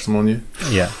he crushed them on you.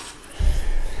 Yeah.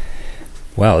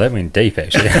 Wow, that went deep,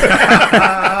 actually.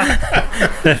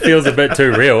 That feels a bit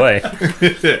too real, eh?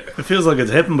 It feels like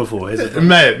it's happened before, hasn't it?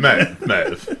 May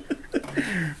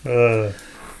have.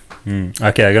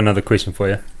 Okay, I got another question for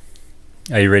you.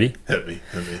 Are you ready? Hit me.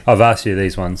 I've asked you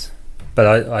these ones, but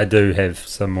I do have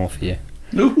some more for you.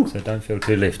 Ooh. So don't feel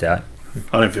too left out.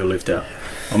 I don't feel left out.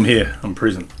 I'm here. I'm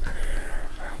present.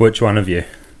 Which one of you?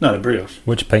 No, the brioche.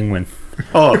 Which penguin?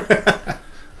 Oh,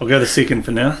 I'll go the second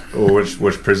for now. Or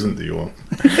which present do you want?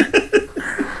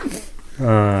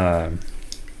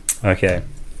 Okay.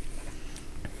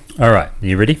 All right.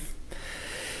 You ready?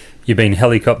 You've been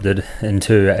helicoptered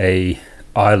into a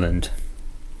island.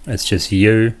 It's just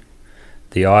you,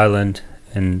 the island,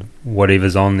 and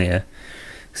whatever's on there.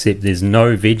 Except there's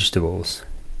no vegetables.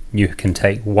 You can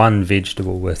take one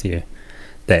vegetable with you.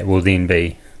 That will then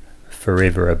be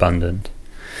forever abundant.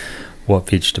 What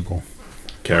vegetable?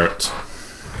 Carrots.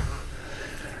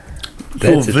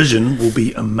 Your vision will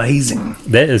be amazing.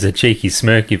 That is a cheeky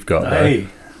smirk you've got, Hey,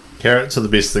 Carrots are the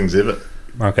best things ever.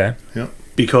 though. Okay.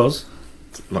 because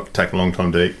Look, take a long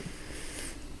time to eat.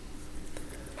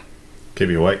 Keep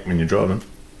you awake when you're driving.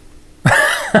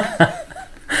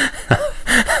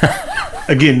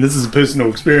 again, this is a personal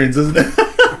experience, isn't it?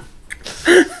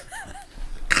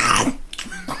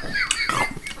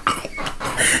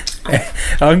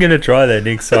 I'm going to try that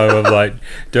next time I'm like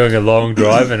doing a long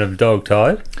drive and I'm dog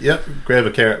tired. Yep, grab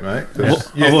a carrot, mate.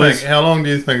 'Cause how long do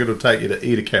you think it'll take you to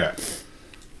eat a carrot?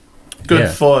 Good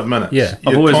Yeah. 5 minutes. Yeah.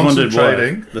 I've You're always wondered why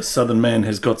concentrating. the southern man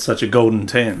has got such a golden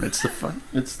tan. It's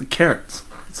the carrots.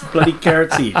 It's the bloody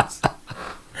carrots he eats.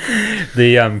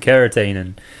 The carotene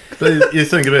and But you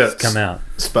think about come out.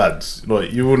 spuds.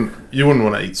 Like you wouldn't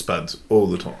want to eat spuds all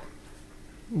the time.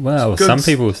 Well, good. some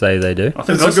people say they do. I think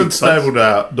It's a I good see spuds. stable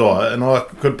diet, and I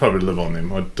could probably live on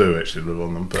them. I do actually live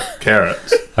on them, but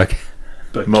carrots, Okay.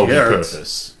 But carrots.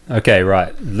 multi-purpose. Okay,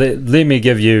 right. Let's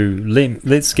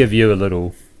give you a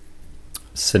little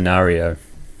scenario.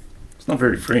 It's not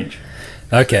very French.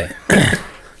 Okay.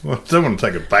 Well, I don't want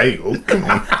to take a bagel. Come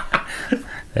on.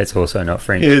 That's also not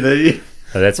French. Yeah, they,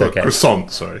 So that's Well, okay.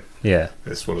 croissant, sorry. Yeah.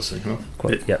 That's what I was thinking of.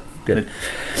 Quite, yep. Good.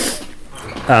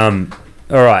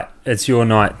 All right. It's your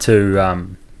night to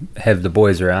have the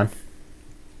boys around,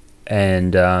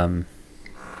 and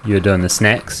you're doing the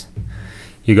snacks.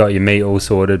 You got your meat all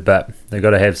sorted, but they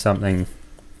got to have something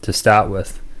to start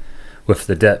with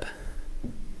the dip.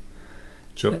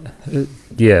 Sure.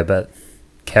 Yeah, but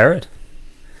carrot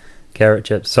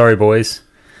chips. Sorry, boys.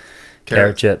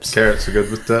 Carrot chips. Carrots are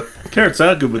good with that. carrots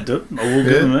are good with dip. I will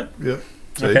give them that. Yep.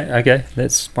 See? Okay.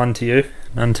 That's one to you,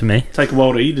 none to me. Take a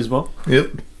while to eat as well. Yep.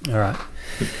 All right.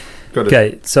 Got it.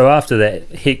 Okay, so after that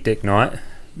hectic night,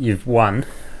 you've won.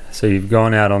 So you've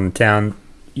gone out on town,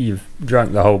 you've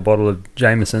drunk the whole bottle of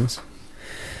Jameson's.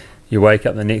 You wake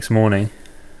up the next morning,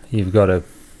 you've got a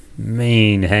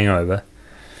mean hangover.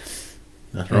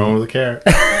 Nothing wrong with a carrot.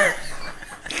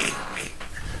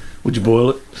 Would you boil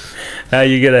it? How are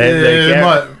you going to have that Yeah,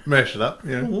 carrot? might mash it up.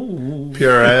 Yeah.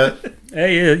 Puree it.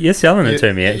 Hey, you're selling it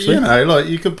to me, actually. You know, like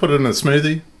you could put it in a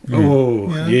smoothie. Oh,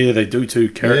 Yeah. yeah, they do too.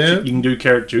 Carrot. Yeah. You can do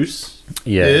carrot juice.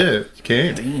 Yeah. You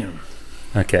can. Damn.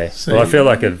 Okay. See. Well, I feel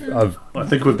like I've I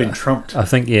think we've been trumped. I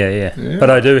think, yeah. Yeah. But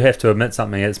I do have to admit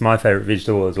something. It's my favourite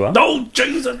vegetable as well. Oh,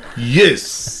 Jesus!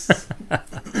 Yes.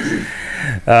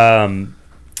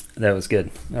 That was good.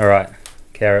 All right.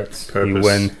 Carrots. You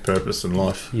win. Purpose in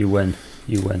life You win.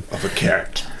 of a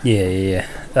carrot. Yeah.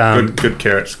 Good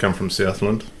carrots come from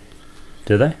Southland.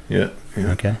 Do they? Yeah.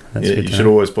 Okay. That's Yeah, good you to should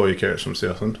know. always buy your carrots from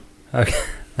Southland.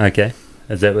 Okay.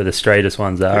 Is that where the straightest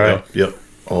ones are? Right? Yep.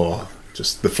 Oh,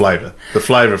 just the flavour. The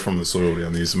flavour from the soil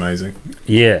down there is amazing.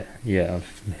 Yeah. I've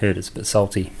heard it's a bit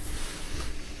salty.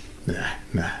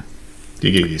 Nah.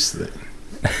 You get used to that.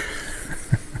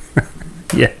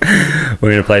 Yeah. We're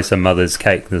going to play some Mother's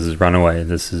Cake. This is Runaway.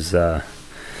 This is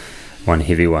one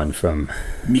heavy one from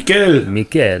Mikel.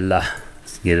 Mikel.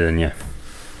 Let's get it in you.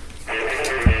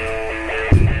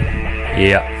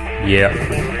 Yeah.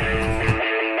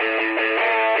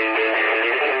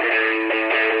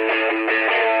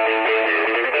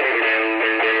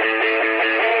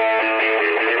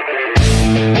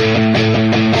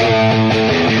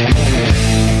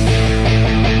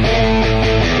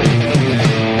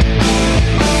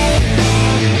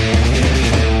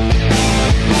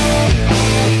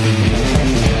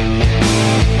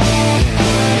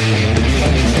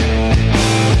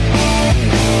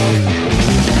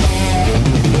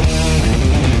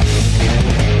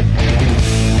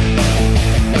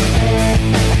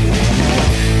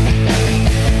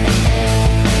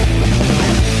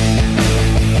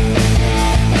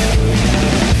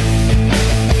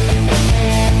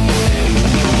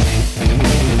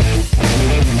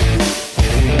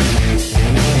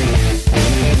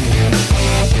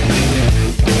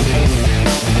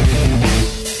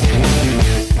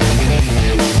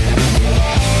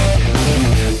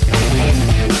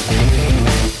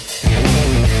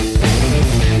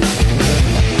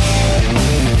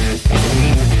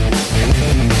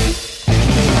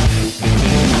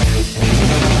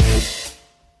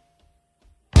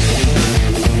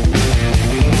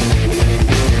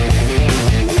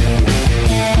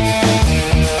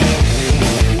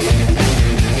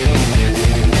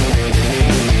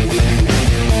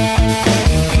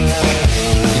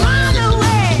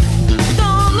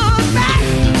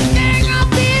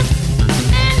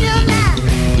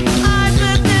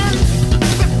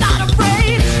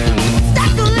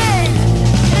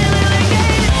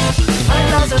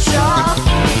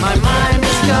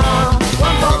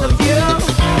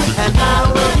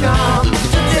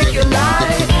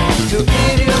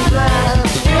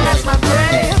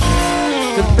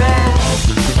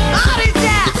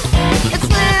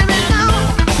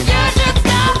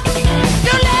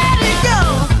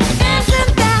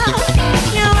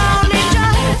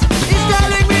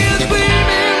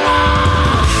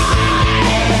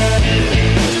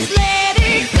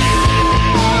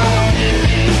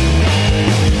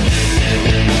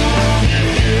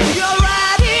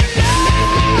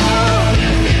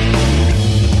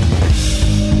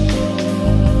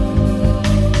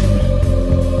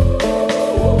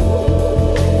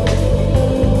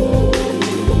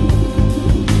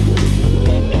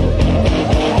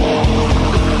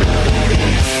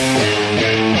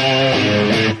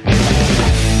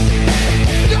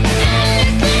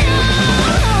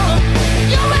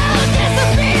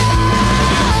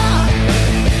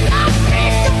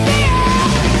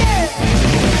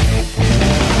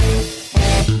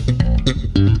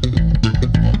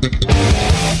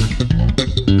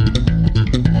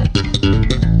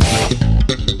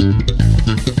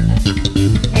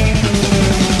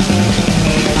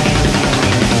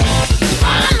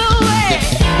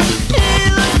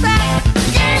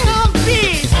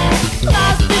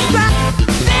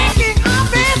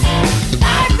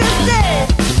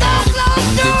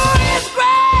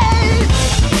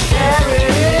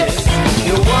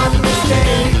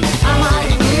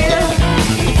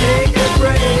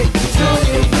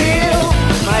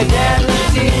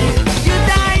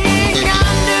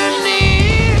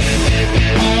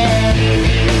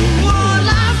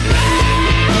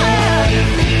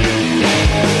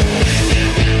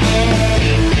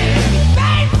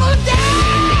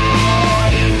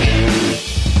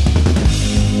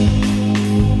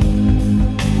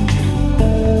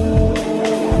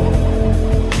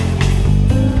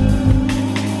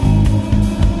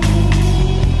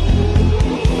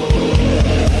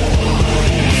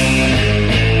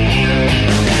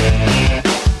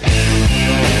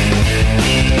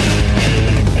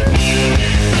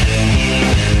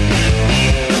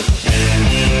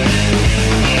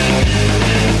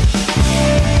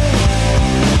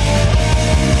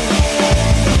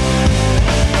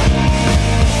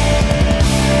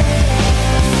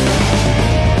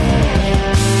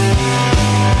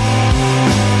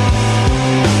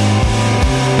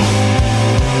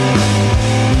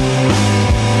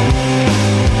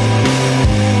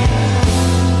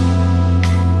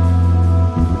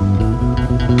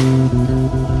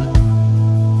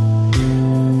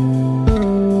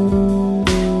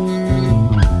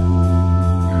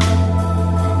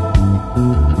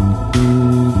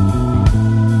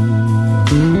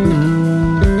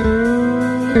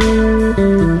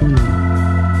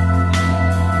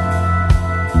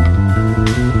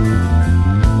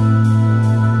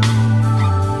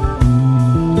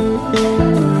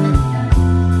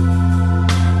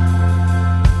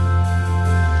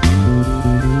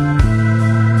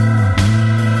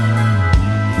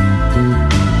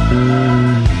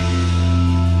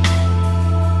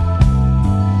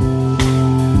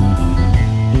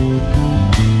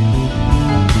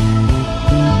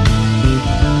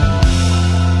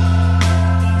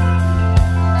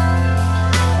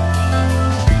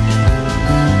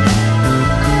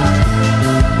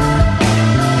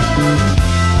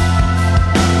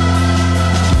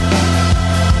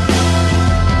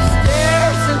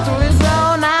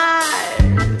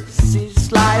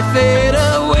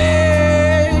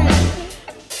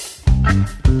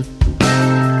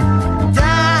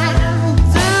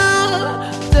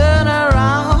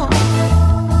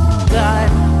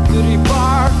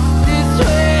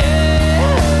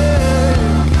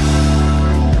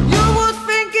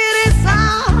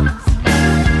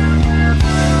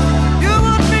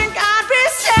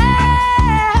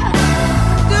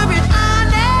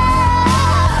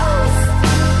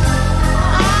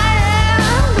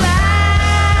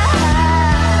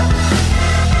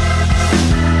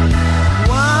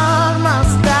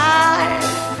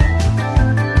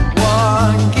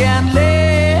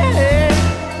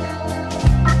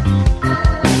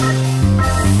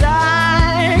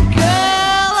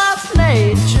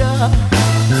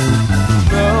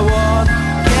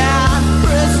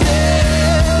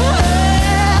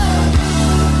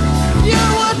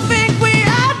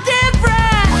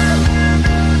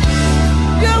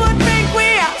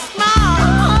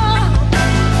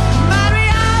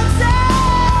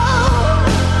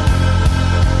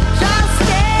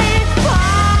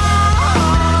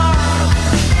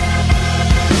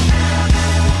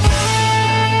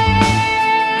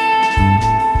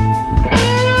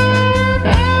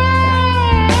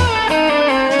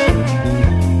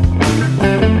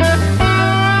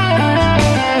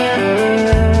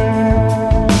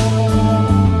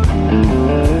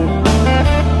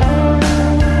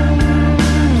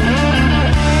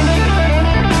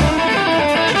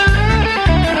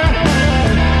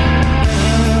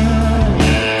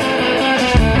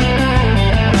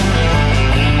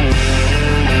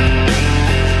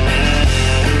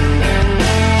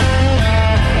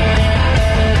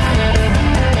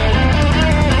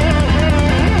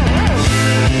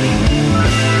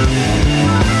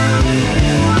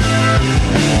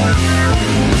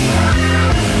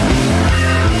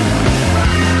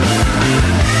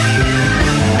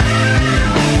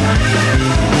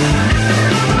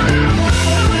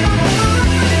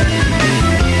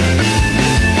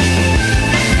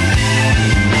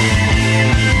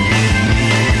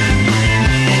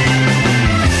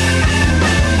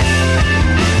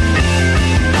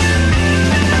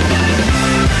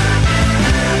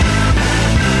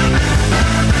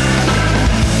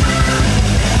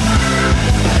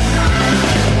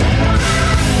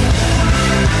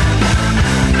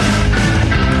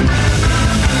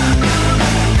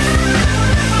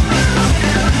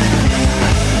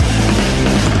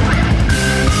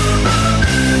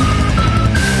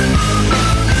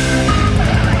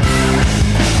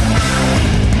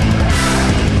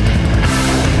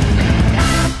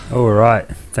 Alright,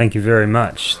 thank you very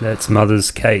much. That's Mother's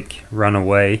Cake,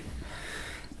 Runaway.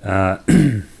 A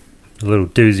little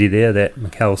doozy there that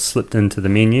Mikel slipped into the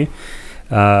menu.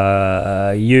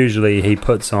 Usually he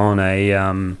puts on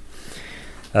a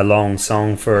long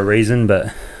song for a reason,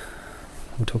 but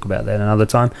we'll talk about that another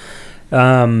time.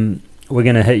 We're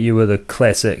going to hit you with a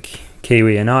classic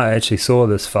Kiwi, and I actually saw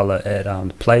this fella at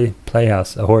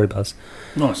Playhouse, a Horibus.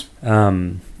 Nice.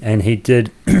 And he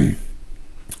did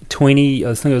 20,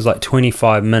 I think it was like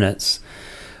 25 minutes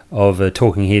of a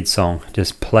Talking Heads song.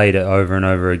 Just played it over and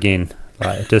over again.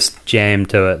 Like, just jammed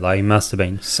to it. Like, he must have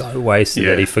been so wasted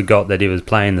that he forgot that he was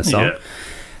playing the song. Yeah.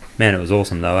 Man, it was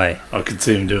awesome though, eh? I could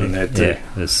see him doing that too. Yeah,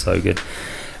 it was so good.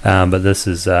 But this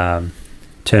is Turn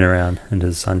Around Into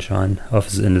the Sunshine, off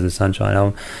his Into the Sunshine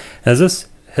album. Is this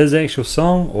his actual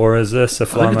song, or is this a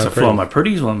Fly I think My it's a Fly My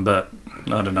Pretties one, but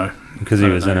I don't know. Because he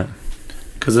was in it.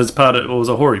 Because it's part of, it was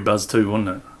a Hoary Buzz too,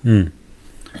 wasn't it?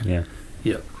 Yeah.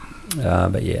 Yep.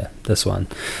 But yeah, this one,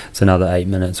 it's another 8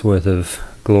 minutes worth of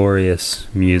glorious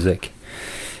music.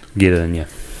 Get it in you.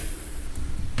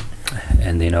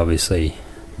 And then obviously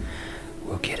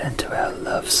we'll get into our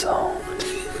love song.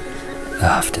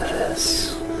 After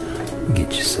this,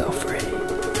 get yourself ready.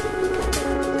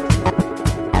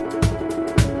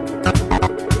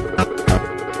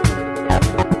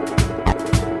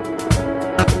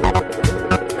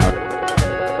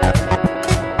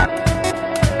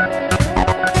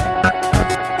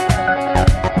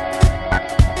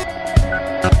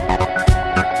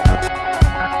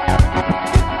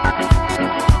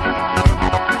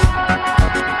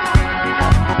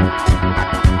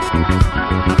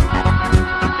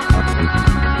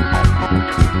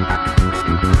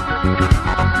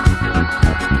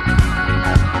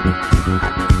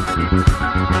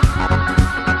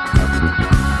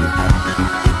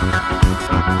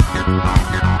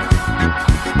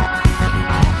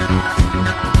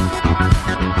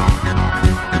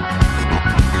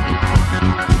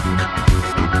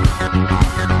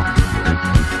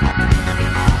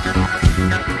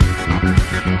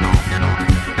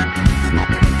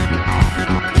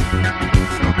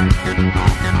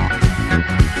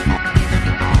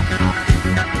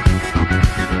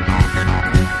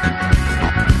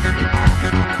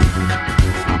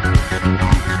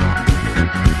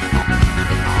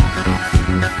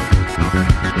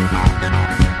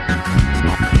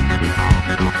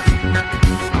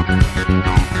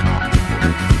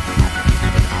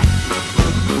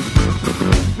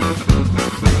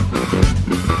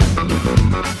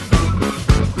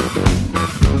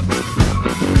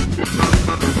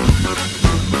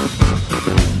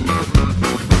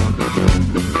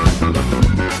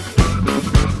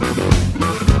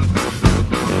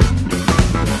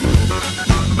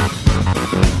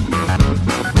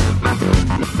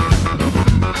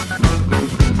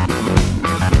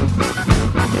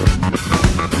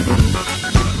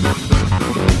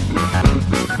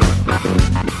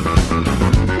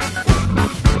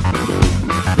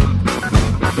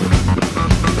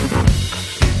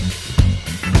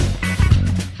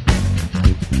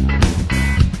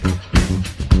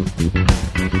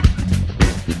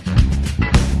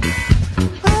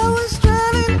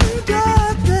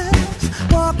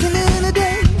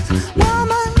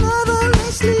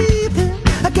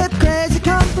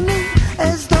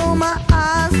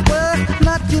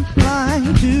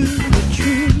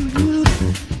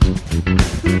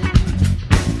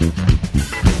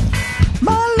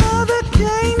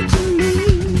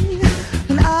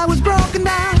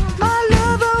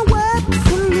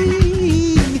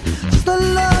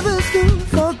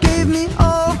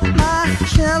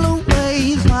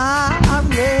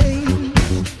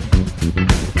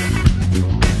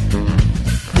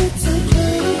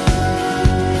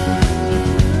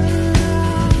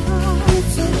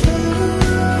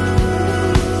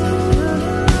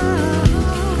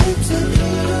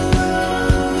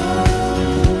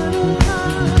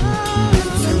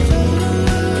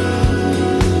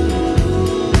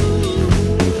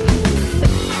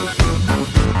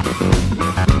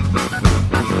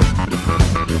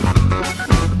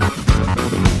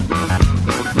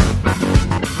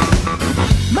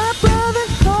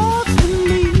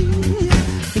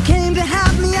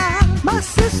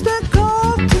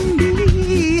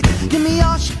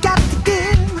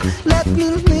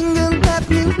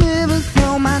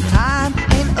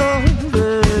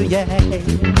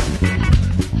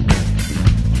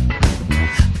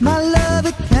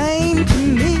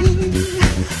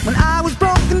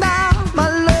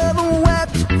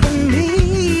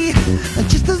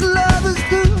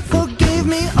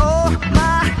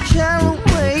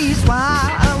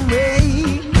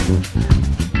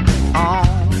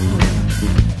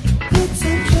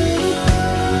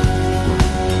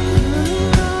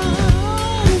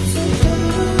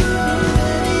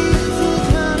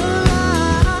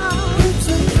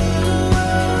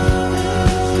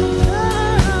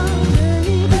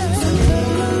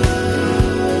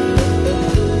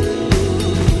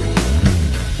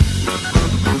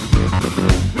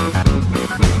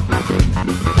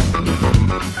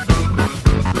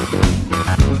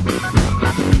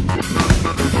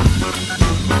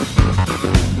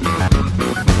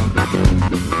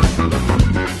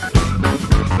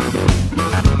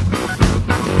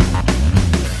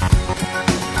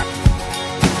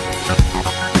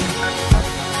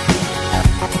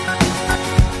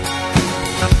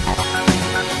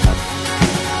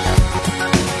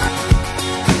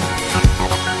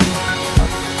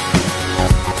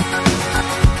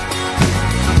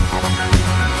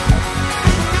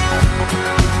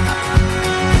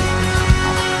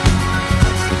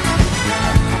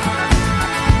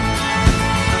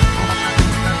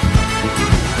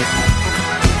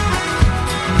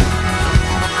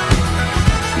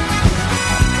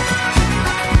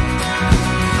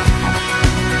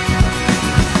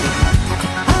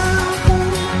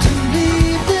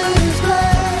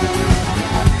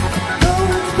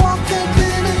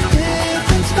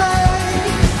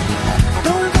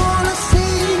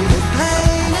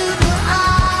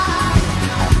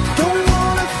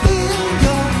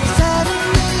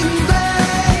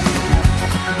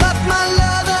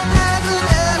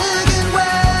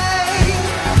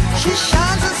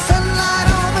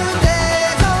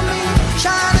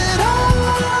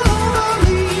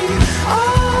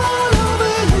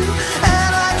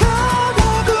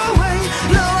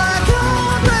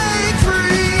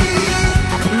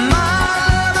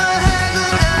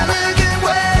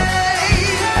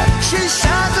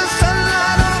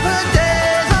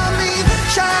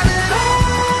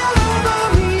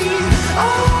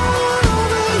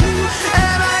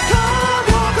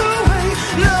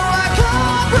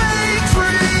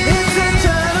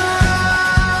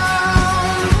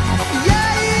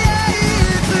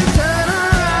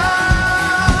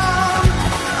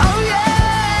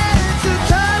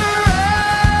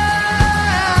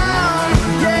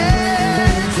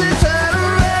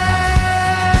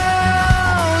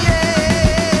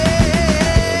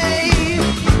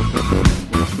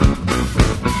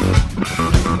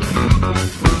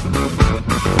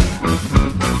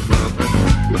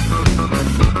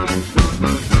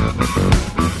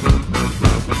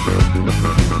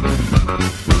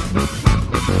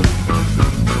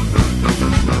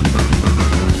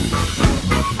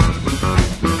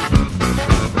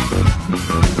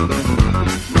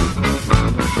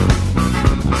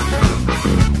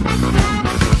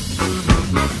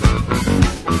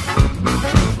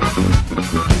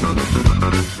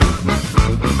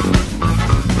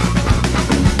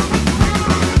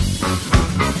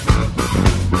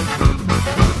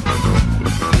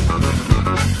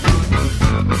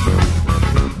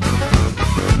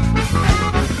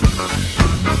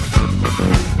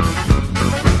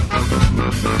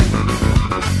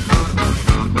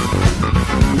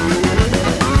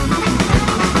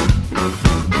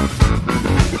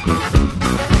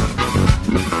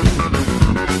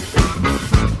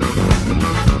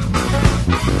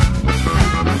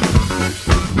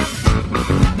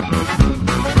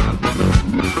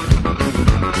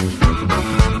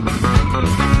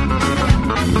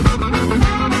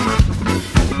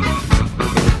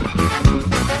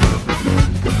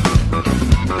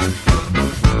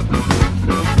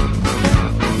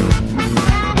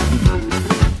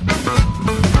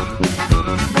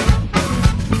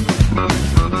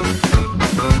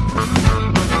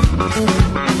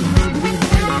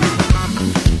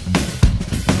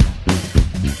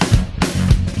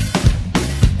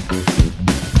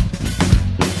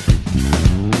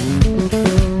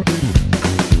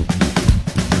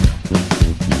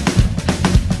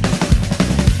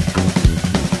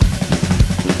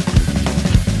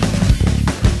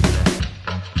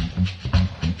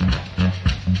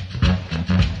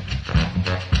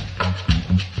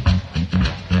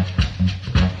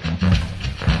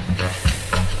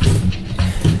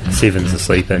 Seven's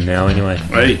asleep in now anyway.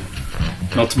 Hey,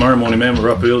 not tomorrow morning, man.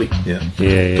 We're up early. Yeah.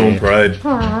 Yeah. Dawn parade.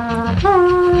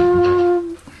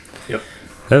 Yep.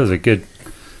 That was a good.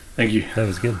 Thank you. That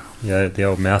was good. Yeah, the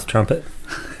old mouth trumpet.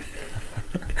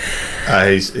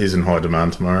 He's in high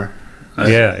demand tomorrow.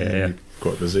 Yeah.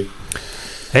 Quite busy.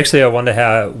 Actually, I wonder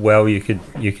how well you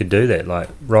could do that. Like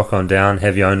rock on down,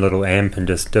 have your own little amp, and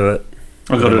just do it.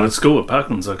 I got it at school at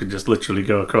Parklands. I could just literally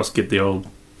go across, get the old,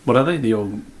 what are they? The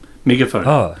old megaphone.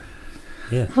 Oh,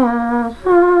 yeah.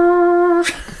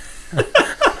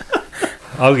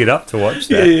 I'll get up to watch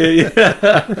that. Yeah.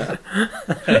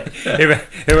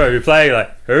 Everybody be playing like,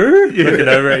 looking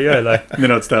over at you like. And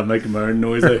then I'd start making my own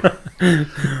noise.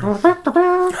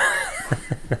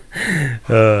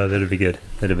 Oh, that'd be good.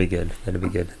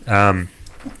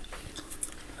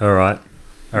 All right.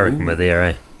 I reckon we're there,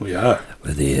 eh? We are.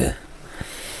 We're there.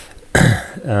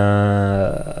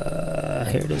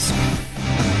 Here it is.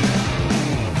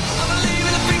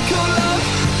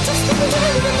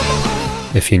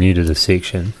 If you're new to the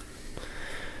section,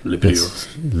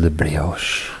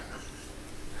 Librioche.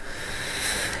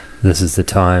 This is the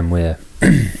time where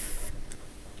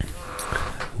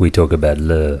we talk about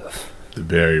love. The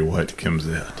Barry White comes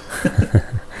out.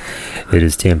 It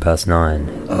is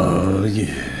 9:10. Oh,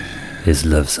 yeah. It's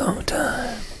love song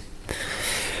time.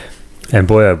 And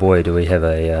boy, oh boy, do we have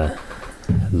a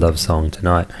love song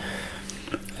tonight.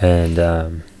 And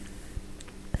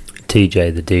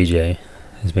TJ, the DJ,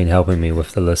 has been helping me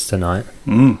with the list tonight.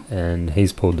 And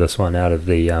he's pulled this one out of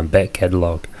the back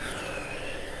catalogue.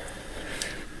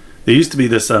 There used to be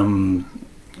this,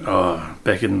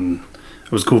 back in,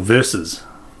 it was called Versus.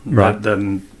 Right.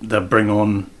 They'd bring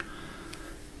on,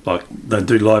 like, they'd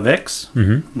do live acts.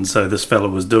 Mm-hmm. And so this fella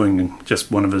was doing just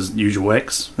one of his usual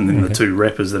acts. And then the two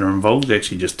rappers that are involved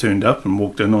actually just turned up and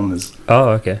walked in on his... Oh,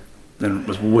 okay. And it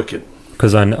was wicked.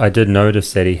 Because I did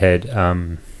notice that he had,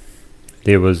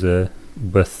 there was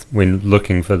when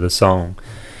looking for the song,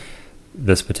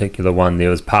 this particular one, there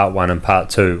was part 1 and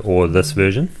part 2, or this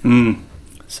version.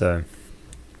 So,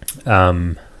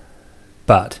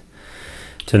 but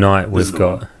tonight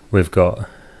we've got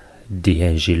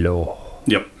D'Angelo.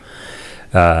 Yep.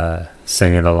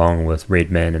 Singing along with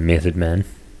Redman and Method Man.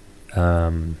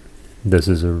 This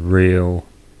is a real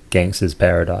gangster's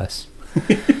paradise.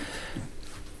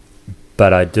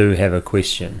 But I do have a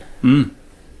question. Do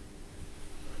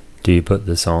you put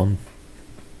this on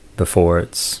before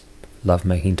it's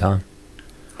love-making time?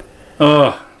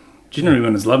 Oh, generally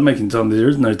when it's love-making time, there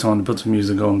is no time to put some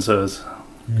music on, so it's...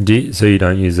 So you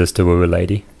don't use this to woo a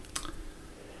lady?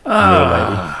 Your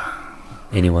lady?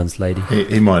 Anyone's lady?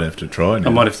 He might have to try now.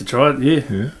 I might have to try it,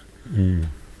 yeah.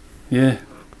 Yeah.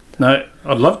 No,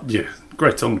 I'd love... Yeah,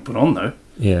 great song to put on, though.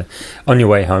 Yeah. On your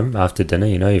way home after dinner,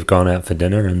 you've gone out for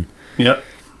dinner and yep.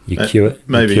 you cue it.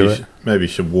 Maybe you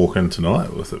should walk in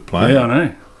tonight with it playing. Yeah, I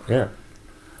know. Yeah.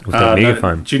 With that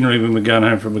megaphone. No, generally, when we're going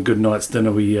home from a good night's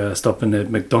dinner, we stop in at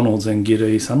McDonald's and get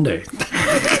a sundae.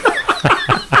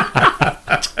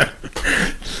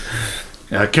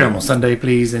 Caramel sundae,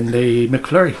 please, and a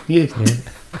McFlurry. Yeah.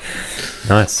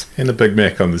 Nice. And a Big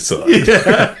Mac on the side.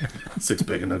 Yeah. 6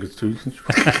 bacon nuggets, too.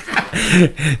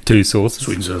 2 sauces.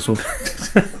 Sweet and sour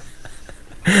sauce.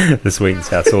 The sweet and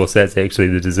sour sauce, that's actually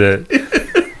the dessert.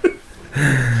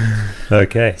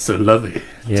 Okay. So lovely.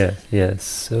 Yeah,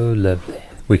 so lovely.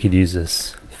 We could use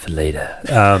this for later.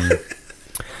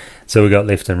 So we got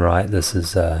left and right. This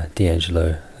is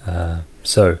D'Angelo.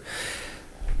 So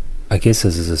I guess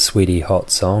this is a sweaty, hot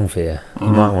song for you. You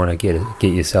might want to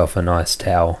get yourself a nice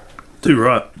towel. Do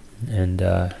right. And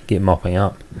get mopping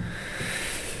up.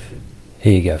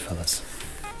 Here you go, fellas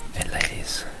and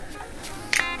ladies.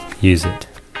 Use it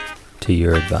to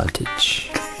your advantage.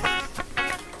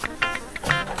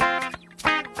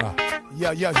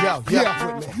 Yo.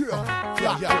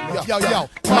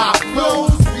 My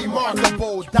flows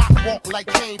remarkable. Doc walk like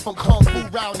came from kung fu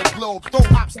round the globe. Throw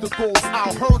obstacles,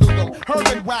 I'll hurdle them.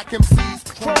 Herman whack MCs,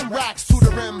 from racks to the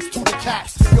rims to the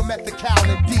caps. Yo, met the cow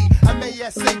and D. I'm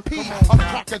ASAP. I'm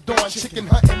crack of dawn, chicken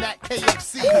hunting at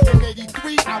KFC. In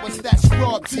 '83, I was that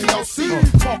scrub TLC.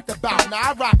 Talked about, now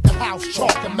I rock the house,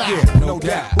 chalk them out. Yeah, no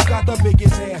doubt. Who got the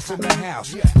biggest ass in the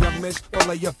house? Young miss,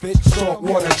 full of your fish, salt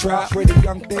water trout. Pretty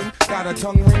young thing, got a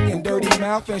tongue ring and dirty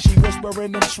mouth, and she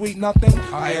whispering them sweet nothing.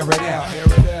 I air it out.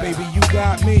 Baby, you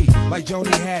got me, like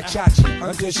Joni had Chachi,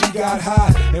 until she got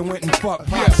hot and went and fucked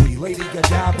Potsy. Lady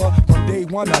Godiva, from day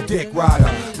one a dick rider.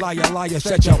 Liar,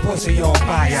 set your pussy on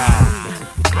fire.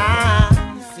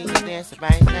 I see you dancing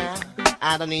right now.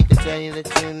 I don't need to tell you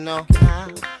that you know how,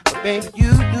 but baby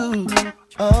you do.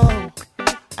 Oh,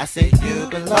 I say you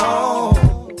belong,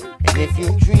 and if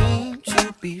you dream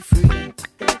to be free,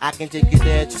 I can take you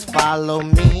there, just follow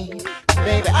me.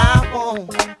 Baby, I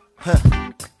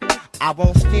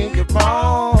won't steer you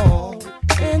wrong.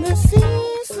 And it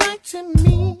seems like to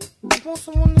me, you want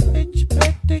someone to fit your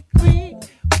pedigree.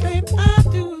 Baby, I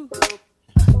do.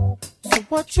 So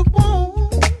what you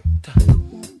want?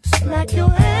 Smack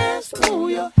your ass, pull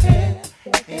your hair,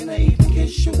 and I even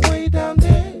kiss you way down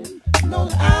there. Know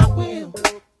that I will.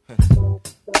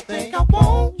 Think I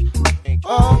won't.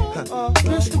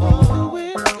 Just wanna do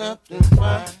it left and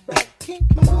right.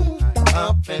 Keep moving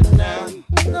up and down.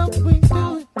 Love we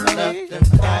do it left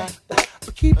and right.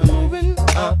 But keep moving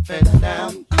up and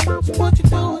down. So what you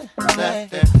doing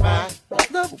left and right.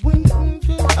 Love we do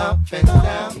it up and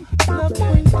down. Love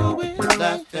we do it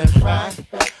left and right.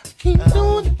 Keep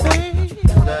doing it, baby.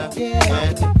 Left and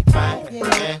right.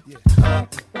 Up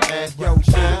and Yo,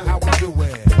 down. how we do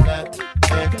it? Left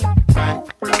and right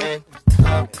and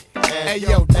up and Hey,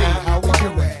 yo, D, how we do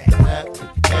it? left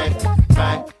and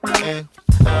right and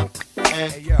up and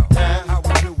Hey, yo, how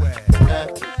we do it?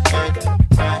 left and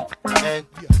right and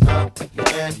up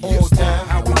and All down,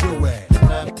 how we do it?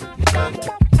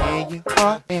 Here you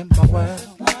are in my world,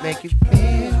 make you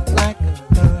feel like a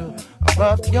girl. I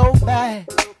rub your back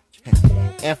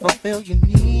and fulfill your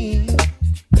needs.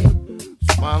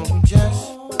 Swallow and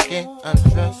just get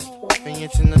undressed,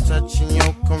 fingers in the touch and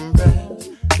your caress.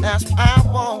 That's what I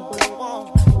want.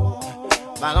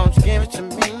 Why don't you give it to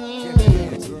me?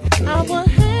 I will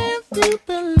have you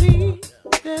believe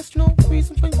there's no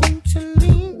reason for you to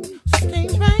leave. Stay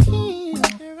right here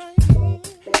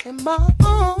in my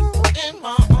arms.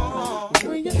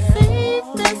 Where you're safe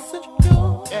and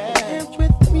secure. And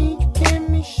with me, you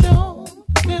can be sure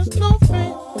there's no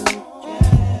friend.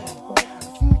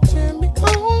 You tell me,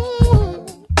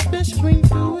 best we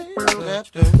do it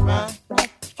left and right.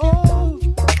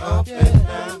 Up and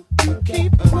down. You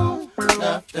keep moving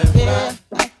left and right.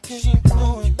 Keep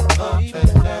moving up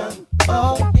and down.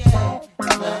 Oh yeah,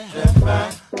 left and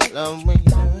right. Love when you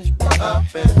do it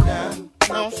up and down.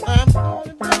 Don't stop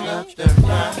left and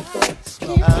right.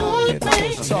 Keep doing it,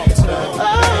 baby.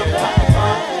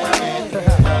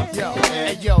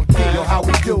 Hey, yo, D, how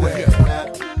we do it?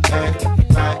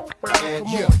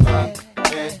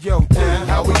 Yo, D,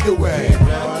 how we do it?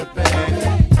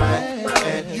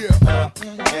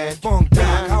 Funk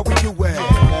Doc, how we do it?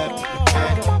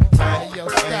 Yo,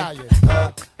 Stallion.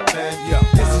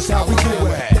 This is how we do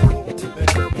it.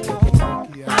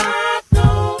 I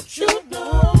don't you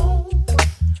know,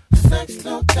 sex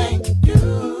no thing to do.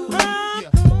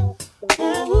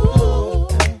 Ooh,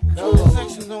 sex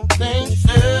no thing to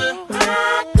do. I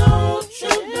don't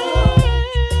you know,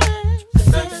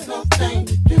 sex no thing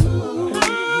to do.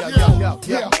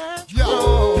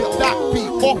 Doc B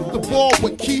off the ball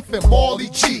with Keith and Marley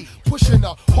G. Pushing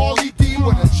a Harley D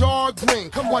with a jar green.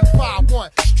 Come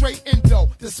 151, straight Indo,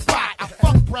 the spot. I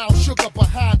fuck brown sugar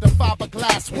behind the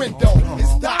fiberglass window.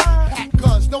 It's Doc, pack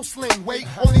guns, no sling weight.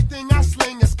 Only thing I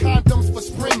sling is condoms for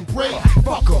spring break.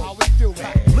 Fuck 'em. How we do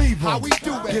it? Leave 'em. How we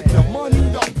do it? Get the money,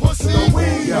 the pussy, the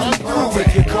weed.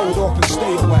 Take your coat off and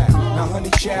stay a while. Now, honey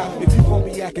child, if you gon'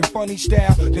 be acting funny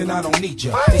style, then I don't need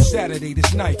ya. It's Saturday,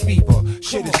 this night fever.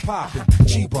 Shit is popping,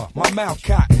 cheaper, my mouth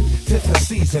cotton. Tis the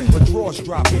season, with drawers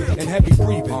dropping and heavy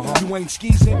breathing. You ain't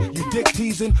skeezing, you dick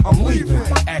teasing, I'm leaving.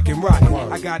 Acting rotten,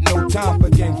 I got no time for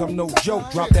games, I'm no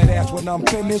joke. Drop that ass when I'm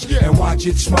finished and watch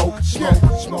it smoke.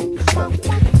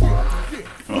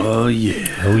 Oh yeah.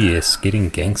 Oh yes, getting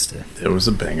gangster. There was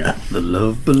a banger. The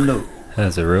Love Below. That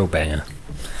was a real banger.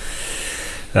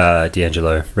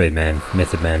 D'Angelo, Redman,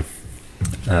 Method Man,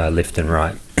 left and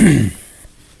right.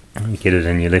 Get it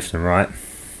in your left and right,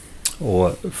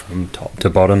 or from top to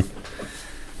bottom.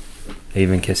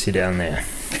 Even kiss you down there.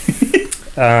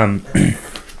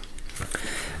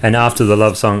 And after the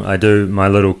love song, I do my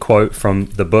little quote from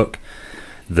the book.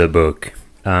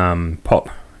 Pop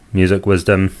music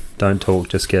wisdom. Don't talk,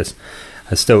 just kiss.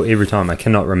 I still, every time I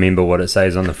cannot remember what it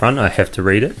says on the front, I have to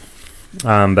read it.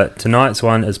 But tonight's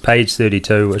one is page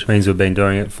 32, which means we've been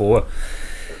doing it for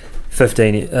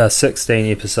 16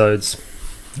 episodes.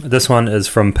 This one is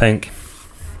from Pink.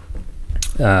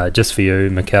 Just for you,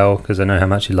 Mikel, because I know how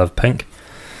much you love Pink.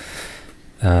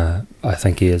 I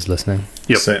think he is listening.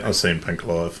 Yep. I've seen Pink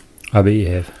live. I bet you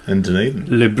have. In Dunedin.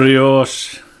 Le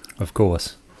Brioche. Of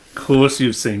course. Of course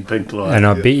you've seen Pink live. And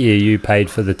I bet you paid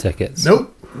for the tickets.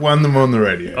 Nope. Won them on the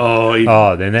radio.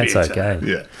 Oh, then that's better. okay.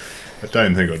 Yeah. I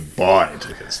don't think I'd buy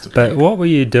tickets to But what were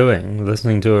you doing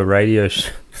listening to a radio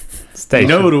station? You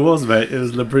know what it was, mate? It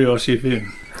was Le Brioche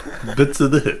FM. Bits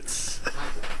of the hits.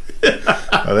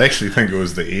 I actually think it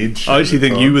was the Edge. I actually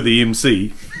think you were the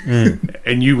MC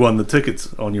and you won the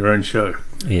tickets on your own show.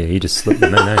 Yeah, you just slipped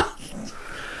them in, eh?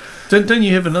 Don't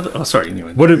you have another? Oh, sorry.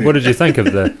 Anyway, What did you think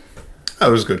of the? That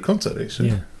was a good concert, actually.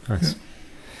 Yeah, nice.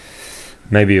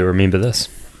 Maybe you remember this.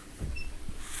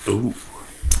 Ooh.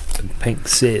 Pink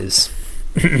says,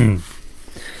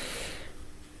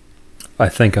 I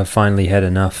think I finally had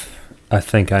enough. I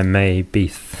think I may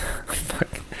be...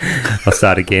 I'll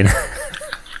start again.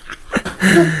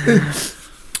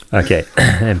 Okay,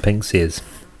 and Pink says,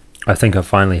 I think I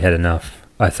finally had enough.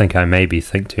 I think I maybe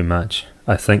think too much.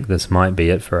 I think this might be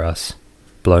it for us.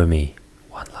 Blow me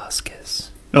one last kiss.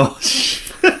 Oh,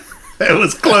 that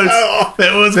was close.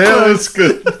 That was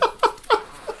good.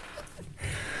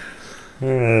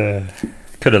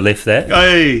 Could have left that.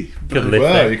 Hey, could have left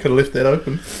Wow, that. you could have left that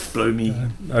open. Blow me.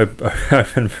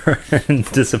 Open for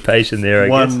anticipation there, I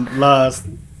guess. One last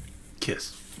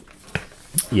kiss.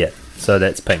 Yeah, so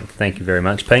that's Pink. Thank you very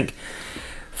much, Pink,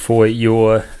 for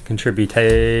your contribution.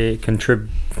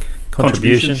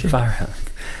 Far out.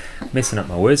 Messing up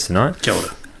my words tonight. Kia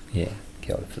ora. Yeah,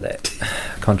 kia ora for that.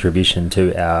 Contribution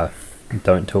to our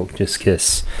Don't Talk, Just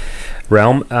Kiss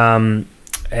realm.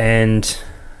 And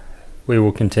we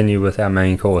will continue with our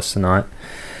main course tonight.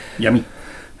 Yummy.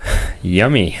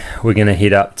 Yummy. We're going to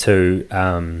head up to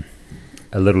a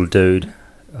little dude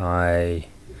I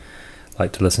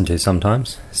like to listen to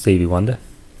sometimes, Stevie Wonder.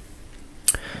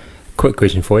 Quick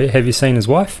question for you. Have you seen his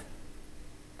wife?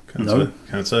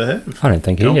 Can't say I have. I don't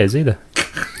think he has either.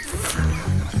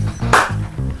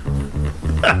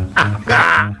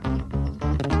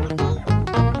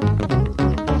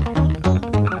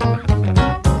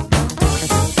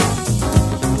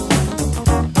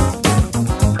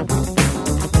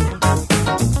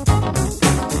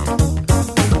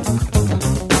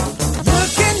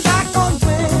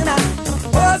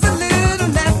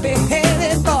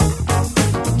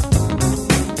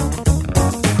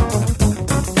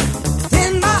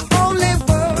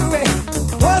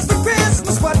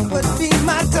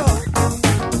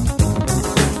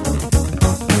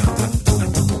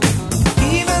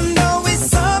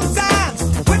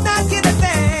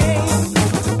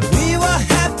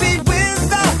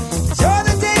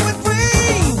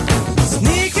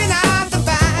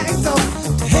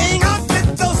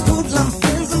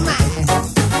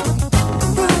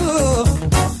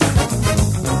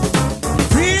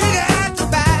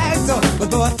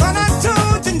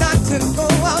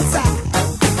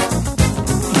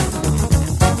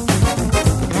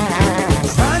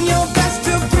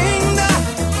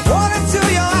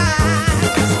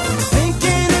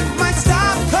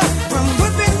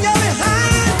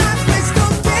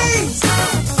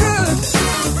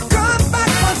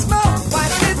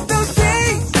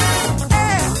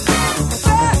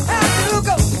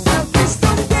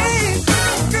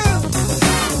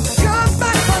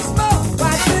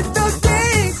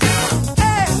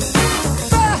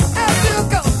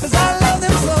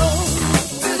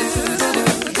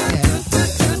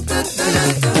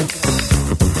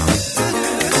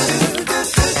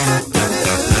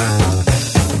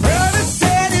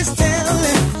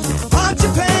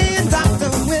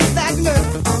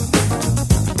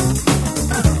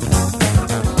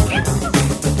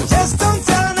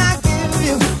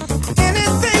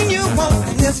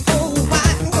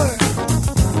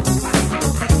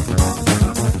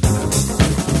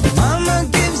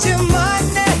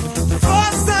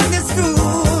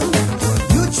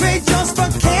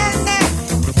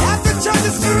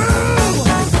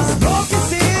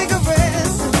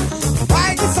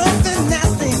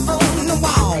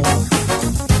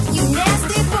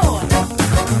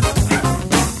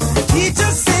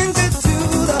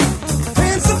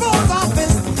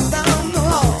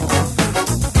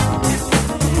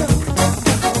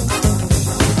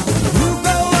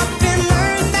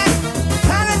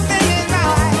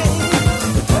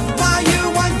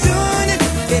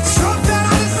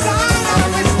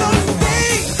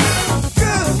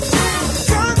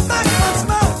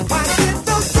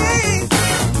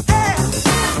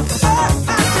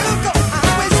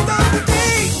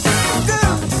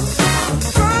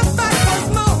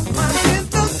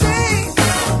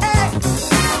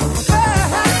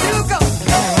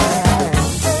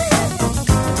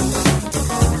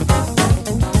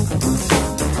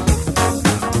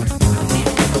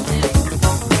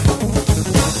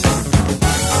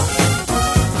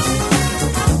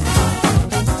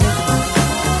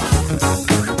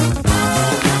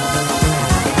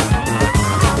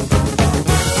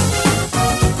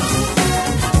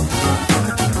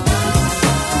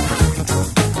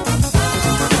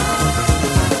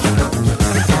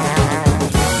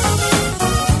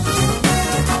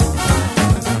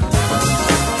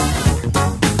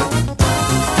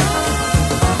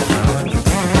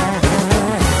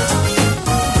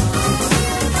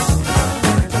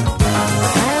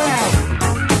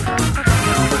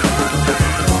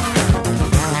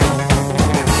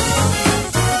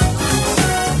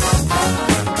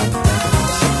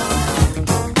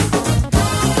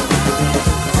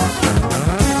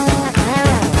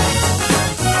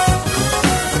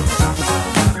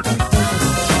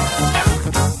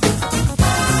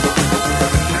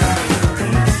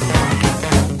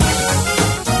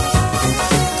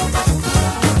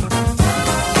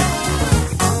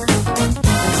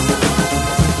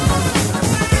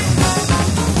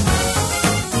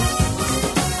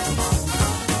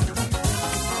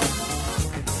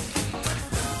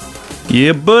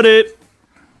 Yeah, buddy.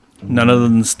 None other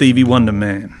than Stevie Wonder,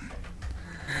 man.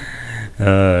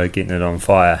 Getting it on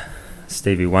fire.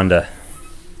 Stevie Wonder.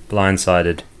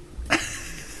 Blindsided.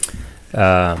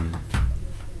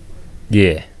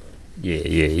 Yeah.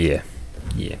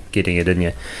 Getting it in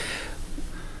you.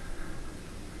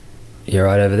 You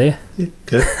right over there? Yeah,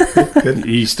 good. Are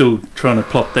you still trying to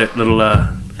plot that little,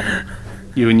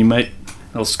 you and your mate,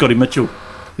 old Scotty Mitchell?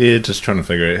 Yeah, just trying to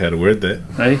figure out how to word that.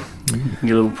 Hey?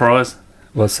 Your little prize?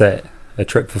 What's that? A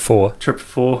trip for four? Trip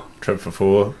for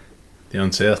four.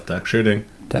 Down south, dark shooting.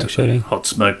 Dark shooting? Hot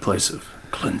smoke place of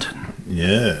Clinton.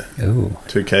 Yeah. Ooh.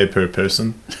 2K per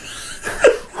person.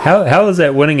 How is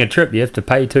that winning a trip? You have to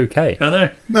pay 2K. I know.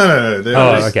 No.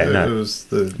 No. It was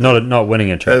the Not winning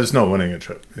a trip. It was not winning a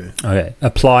trip. Yeah. Okay.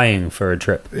 Applying for a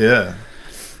trip. Yeah.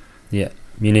 Yeah.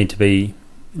 You need to be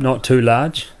not too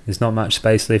large. There's not much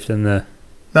space left in the...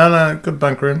 No, good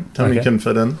bunker in. Tommy Okay. can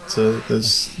fit in. So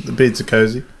the beds are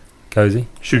cozy. Cozy.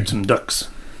 Shoot some ducks.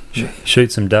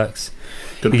 Shoot some ducks.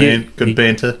 Good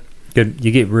banter. Good.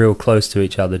 You get real close to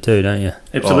each other too, don't you?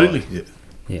 Absolutely. Oh,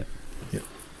 Yeah.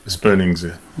 The spoonings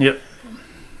are Yep.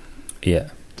 Yeah.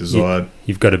 desired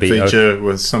You've got to be... feature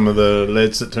with some of the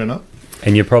lads that turn up.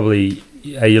 And you're probably...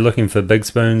 Are you looking for big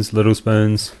spoons, little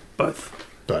spoons? Both.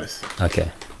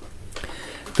 Okay.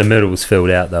 The middle's filled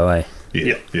out though, eh?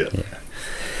 Yeah.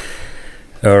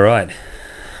 All right.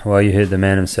 Well, you heard the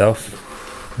man himself.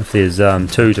 If there's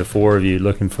 2 to 4 of you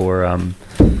looking for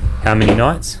how many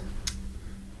nights?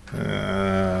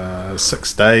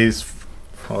 6 days,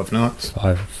 5 nights.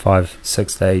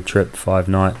 6 day trip, 5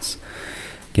 nights.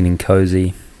 Getting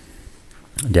cozy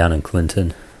down in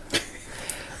Clinton.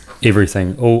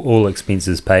 Everything, all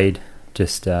expenses paid.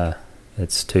 Just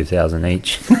it's $2,000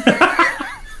 each.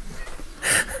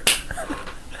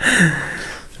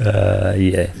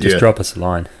 Just drop us a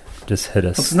line. Just hit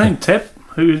us. What's his name? Tap?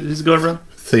 Who's the guy run?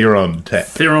 Theron Tap.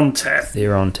 Theron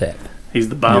Tap. He's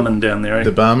the barman down there, eh?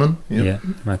 The barman. Yep.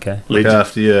 Yeah. Okay. Look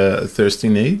after your thirsty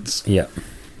needs. Yeah.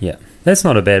 That's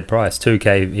not a bad price.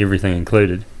 2K, everything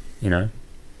included. You know.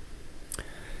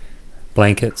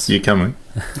 Blankets. You coming?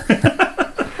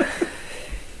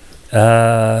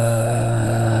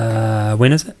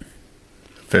 When is it?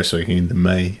 First weekend in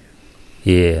May.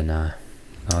 Yeah, no.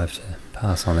 I'll have to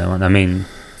pass on that one. I mean,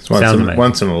 it's once in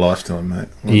a lifetime, mate.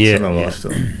 Once in a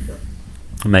lifetime.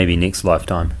 Maybe next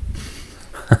lifetime.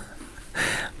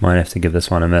 Might have to give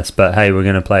this one a miss. But hey, we're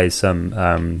going to play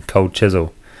some Cold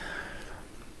Chisel.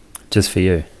 Just for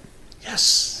you.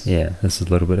 Yes. Yeah, this is a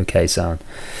little bit of K-Sound.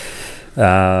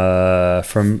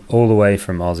 From all the way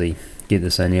from Aussie. Get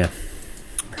this in you.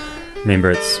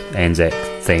 Remember, it's Anzac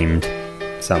themed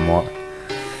somewhat.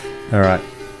 Alright.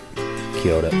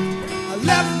 Killed it. I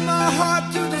left my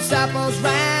heart to disciples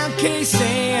round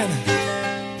K-Sand,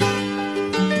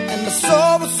 and my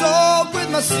soul was sold with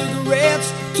my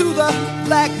cigarettes to the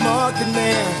black market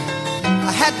man.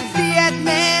 I had the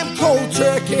Vietnam cold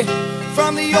turkey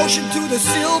from the ocean to the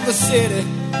Silver City,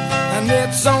 and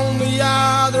it's only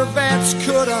other vets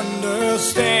could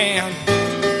understand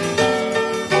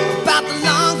about the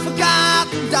long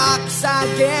forgotten dark side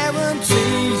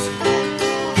guarantees.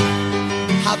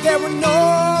 How there were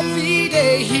no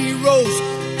V-Day heroes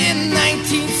in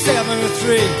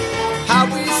 1973. How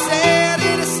we sailed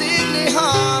into Sydney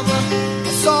Harbor.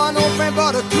 I saw an old friend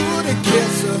but I couldn't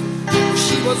kiss her.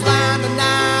 She was lying and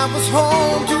I was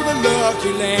home to the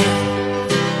lucky land.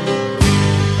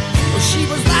 Well, she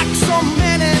was like so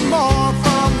many more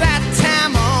from that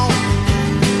time on.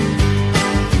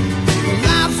 Their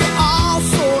lives were all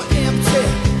so empty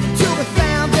till they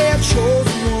found their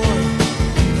chosen one.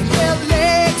 And their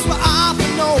legs were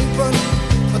often open,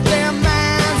 but their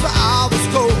minds were always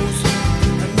closed,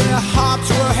 and their hearts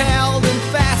were held in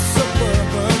fast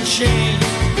suburban chains.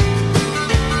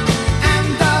 And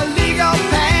the legal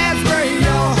paths were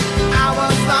your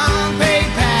hours-long pay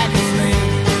packets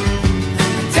lane,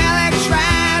 and the telex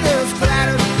riders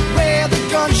clattered where the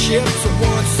gunships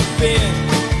once had been.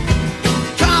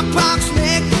 Car parks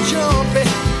make me jumpy,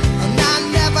 and I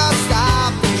never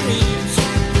stop the dreams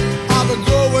of the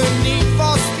growing need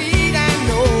for speed and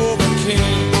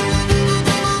overcame.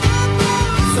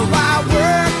 So I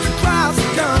worked across the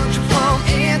country from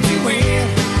end to end,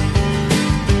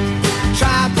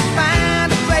 tried to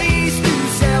find a place to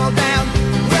settle down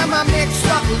where my mixed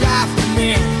up life would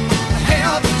mend. I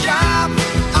held a job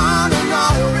on and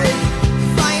already,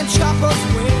 flying choppers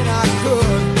when I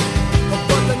could,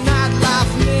 but the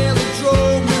nightlife nearly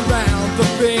drove me round the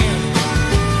bend.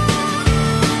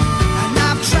 And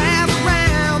I've traveled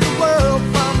around the world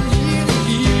from year to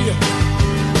year,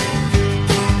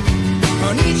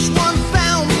 and each one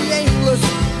found me aimless.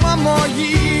 One more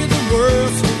year the world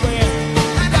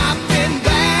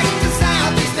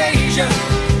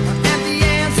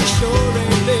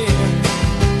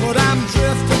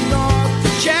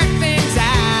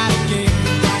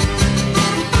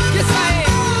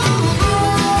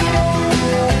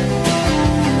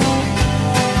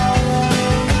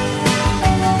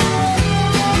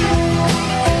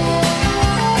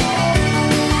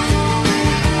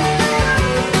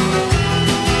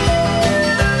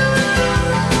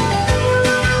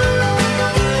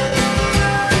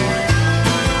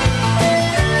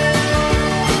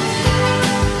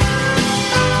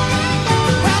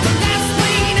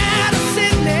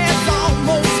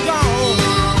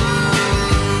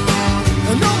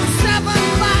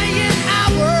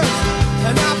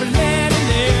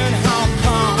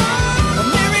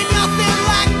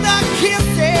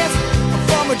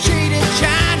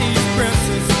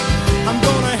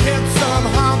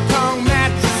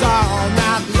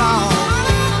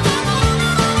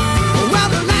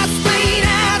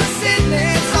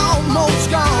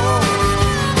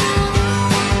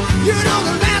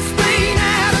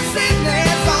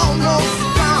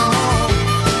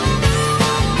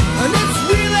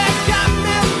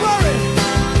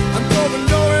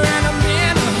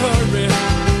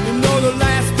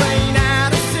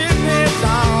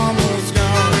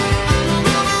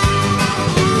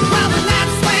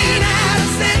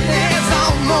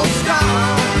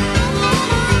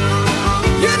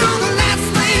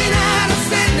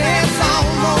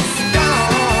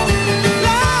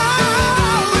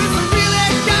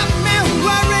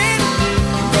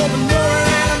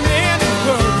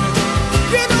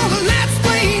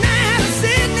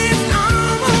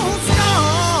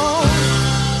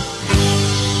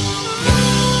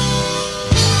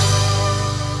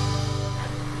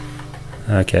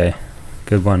Okay.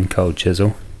 Good one, Cold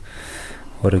Chisel.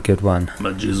 What a good one.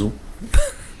 My jizzle.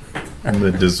 And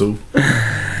the dizzle.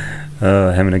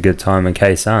 Oh, having a good time in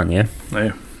Kaysan, yeah?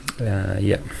 Yeah.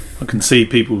 Yep. I can see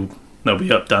people, they'll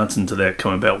be up dancing to that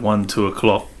come about 1, 2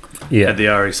 o'clock Yeah. at the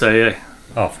RSA.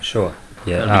 Oh, for sure.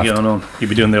 Yeah. That'll be going on. You'll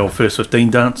be doing the old first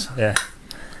 15 dance. Yeah.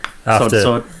 Side to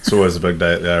side. It's always a big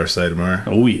day at the RSA tomorrow.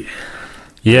 Oh, yeah.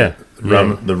 Yeah.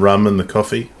 The rum and the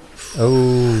coffee.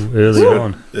 Oh, early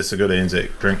on. It's a good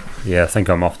Anzac drink. Yeah, I think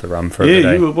I'm off the rum for a Yeah,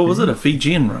 day. what was it? A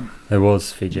Fijian rum? It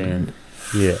was Fijian.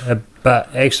 Yeah.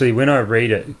 But actually, when I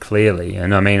read it clearly,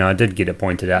 and I mean, I did get it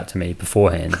pointed out to me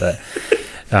beforehand, but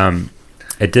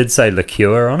it did say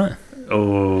liqueur on it.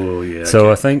 Oh, yeah. So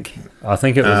I think it was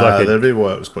like that'd be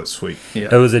why it was quite sweet. Yeah.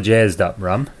 it was a jazzed up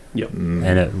rum. Yep.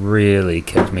 And it really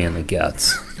kicked me in the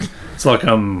guts. It's like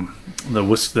the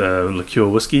liqueur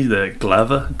whiskey, the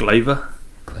Glaver. Glaver?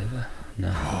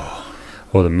 No.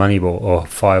 Or the Moneyball or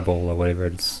Fireball or whatever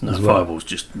it's. No, as well. Fireball's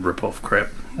just rip off crap.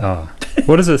 Oh,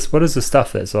 what is this? What is the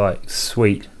stuff that's like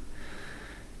sweet?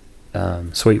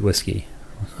 Sweet whiskey.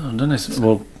 Oh, I don't know.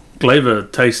 Well, Glaver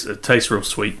tastes real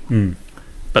sweet,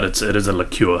 but it is a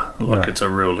liqueur. Like it's a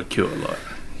real liqueur. Like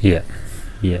yeah,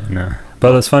 no.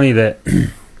 But it's funny that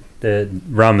the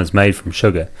rum is made from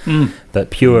sugar, but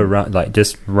pure rum, like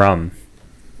just rum,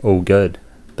 all good.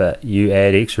 But you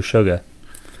add extra sugar,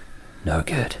 no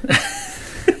good.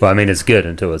 Well, I mean, it's good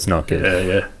until it's not good.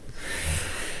 Yeah.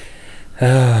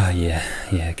 Oh,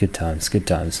 yeah, good times.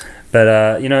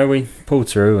 But, we pulled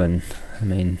through and, I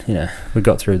mean, we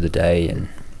got through the day and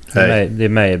there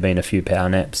may have been a few power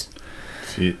naps.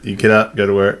 You get up, go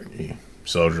to work, you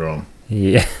soldier on.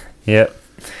 Yeah, yep.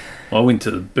 I went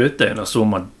to the birthday and I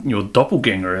saw your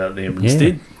doppelganger out there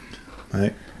instead.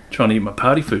 Hey. Trying to eat my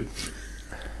party food.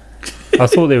 I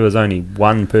thought there was only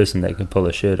one person that could pull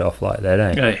a shirt off like that,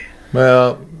 eh? Hey.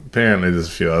 Well, apparently there's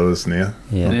a few others now.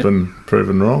 Yeah. I've been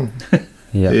proven wrong.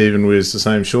 Yeah. He even wears the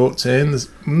same shorts and there's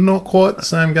not quite the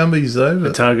same gumbies though. But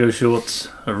Otago shorts,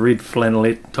 a red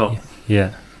flannelette top.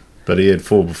 Yeah. But he had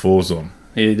 4x4s on.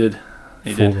 Yeah, he did.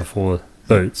 4x4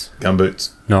 boots.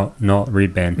 Gumboots. Not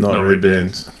red band. Not red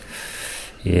bands.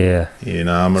 Yeah. Yeah,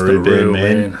 no, I'm a red band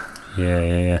man.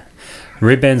 Yeah.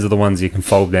 Red bands are the ones you can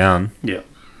fold down. Yeah.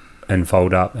 And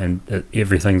fold up, and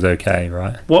everything's okay,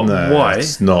 right? No, why?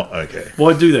 It's not okay.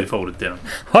 Why do they fold it down?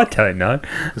 I don't know.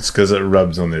 It's because it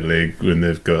rubs on their leg when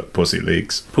they've got pussy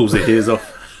legs. Pulls their hairs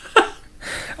off.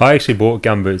 I actually bought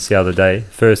gumboots the other day.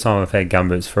 First time I've had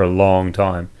gumboots for a long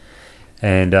time.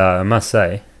 And I must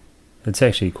say, it's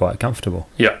actually quite comfortable.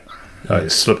 Yeah. You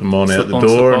slip them on out the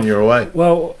door and you're away.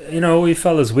 Well, all you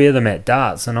fellas wear them at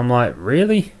darts, and I'm like,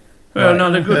 really? Well,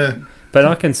 no, they're good. Yeah. But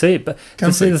I can see it. But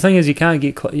see, the thing is, you can't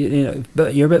get,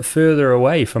 but you're a bit further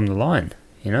away from the line.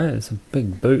 There's a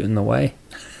big boot in the way.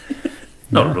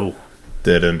 Not at all.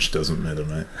 That inch doesn't matter,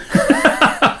 mate.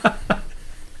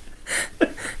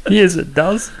 Yes, it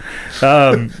does.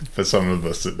 For some of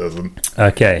us, it doesn't.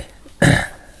 Okay.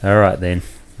 All right then.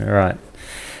 All right.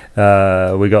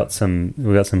 We got some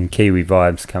Kiwi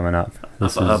vibes coming up.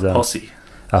 This Upper Hut Posse.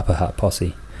 Upper Hut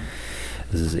Posse.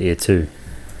 This is Air 2.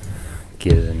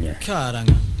 Get it in ya.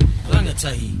 Karanga,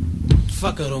 rangatahi,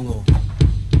 whakarongo,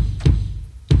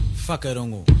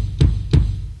 whakarongo.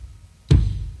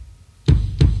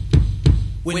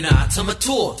 We're not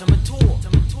tamator,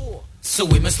 so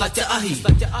we must like the ahi.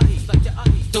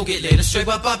 Don't get led astray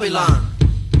by Babylon.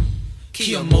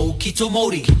 Kiyamo,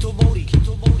 Kitomori.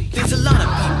 There's a lot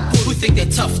of people who think they're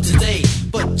tough today,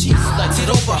 but Jesus lights it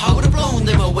over, I would have blown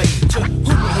them away.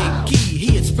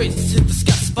 He expresses in the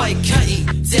sky, spike kai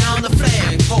down the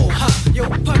flagpole. Yo,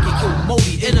 Pakiko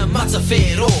Modi in a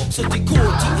Matafero. So the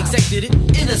Gordy executed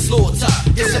it in a slaughter.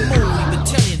 It's a Modi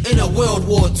battalion in a World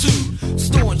War II.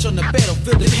 Staunch on the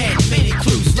battlefield, they've had many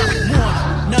clues. Like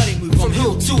Warner, nutting move from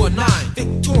hill to a 9.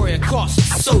 Victoria Cross,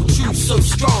 so true, so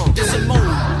strong. This a Modi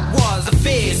was a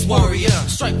fierce warrior.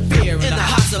 Strike fear in the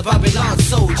hearts of Babylon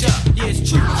soldier. Yeah,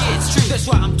 it's true, that's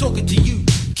why I'm talking to you.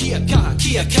 Kia ka,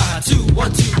 2,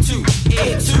 1, 2, 2,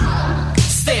 Air 2.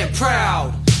 Stand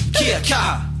proud, kia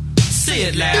ka, say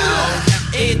it loud.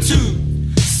 Air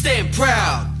 2, stand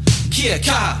proud, kia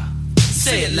ka,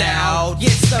 say it loud.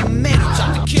 Yes, the man who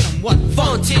tried to kill him,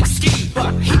 Fontaine ski,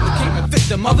 but he became a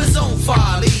victim of his own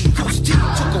folly. Whose team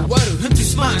took a word of him to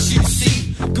smash, you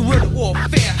see. Guerrilla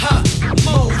warfare,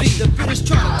 Modi. The British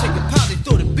tried to take a power, they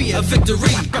thought it'd be a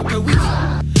victory.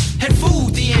 Kawiti had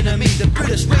fooled the enemy, the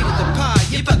British raided the pie,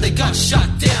 yeah, but they got shot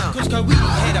down. Cause Kawiti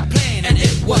had a plan, and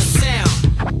it was sound.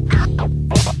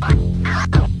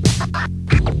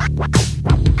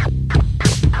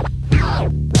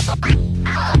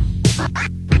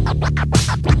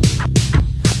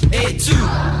 Air 2,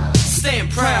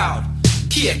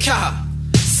 kaha,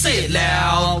 say it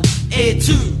loud. Air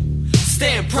 2,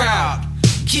 stand proud.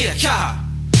 Kia kaha,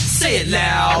 say it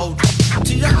loud.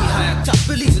 Tiraki high top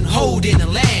believes in holding the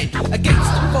land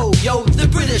against the foe, yo, the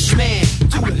British man.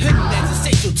 To the hidden man's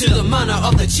essential to the manner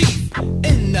of the chief.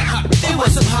 In the hut, there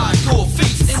was some hardcore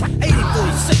feats. In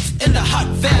 1846, in the Hutt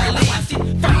Valley, I see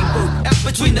fighting broke out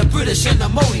between the British and the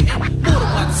Maori. And more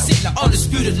than one settler on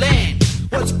disputed land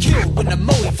was killed when the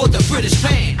Maori fought the British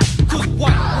plan. Cause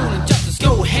white rule and justice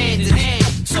go hand in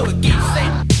hand. So against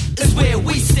that is where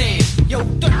we stand. Yo,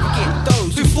 don't forget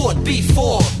those who fought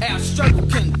before. Our struggle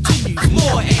continues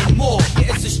more and more.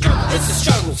 Yeah, it's a struggle, it's a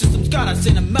struggle. System's got us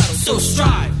in the middle, so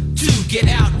strive to get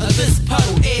out of this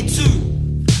puddle. Air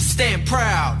 2, stand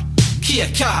proud. Kia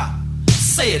kaha,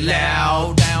 say it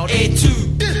loud. Air 2,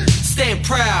 stand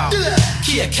proud.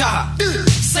 Kia kaha,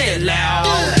 say it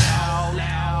loud.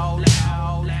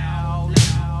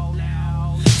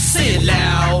 Say it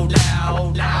loud.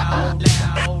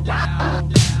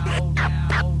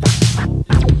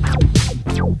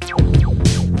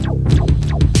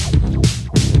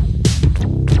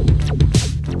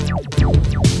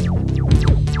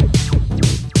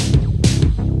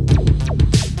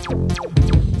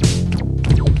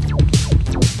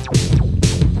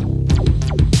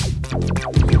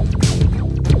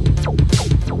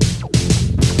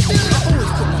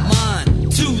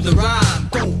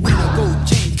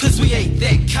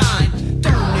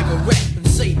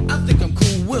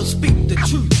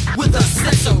 With us,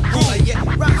 that's a rule. Yet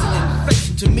rising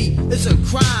infection to me is a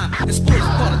crime. And sports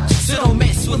politics, so don't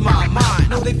mess with my mind.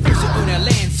 No, they force it on our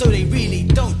land, so they really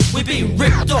don't. We're being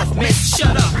ripped off, man.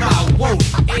 Shut up, I won't.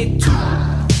 Air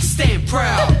 2, stand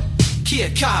proud. Kia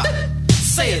kaha,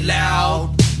 say it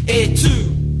loud. Air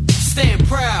 2, stand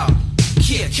proud.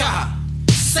 Kia kaha,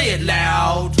 say it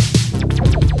loud.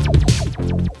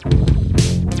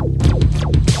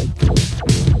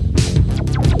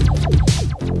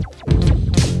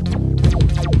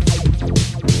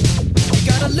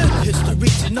 History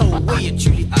to know where you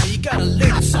truly are. You gotta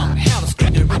learn it somehow. The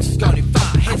ignorance is gonna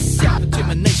find. Hence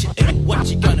self-determination and what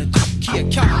you gonna do. Kia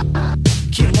kaha,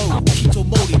 kia mo, kito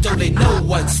mori. Don't let no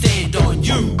one stand on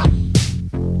you.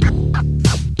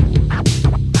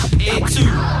 Air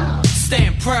 2,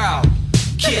 stand proud.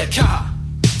 Kia kaha,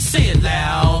 say it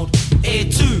loud. Air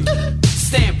 2,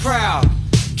 stand proud.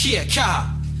 Kia kaha,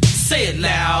 say it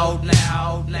loud.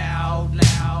 Loud, loud, loud,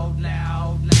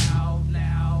 loud.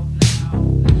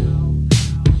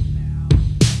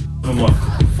 One of my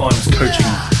finest coaching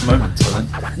moments, I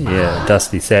think. Yeah,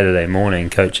 dusty Saturday morning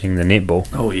coaching the netball.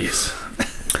 Oh, yes.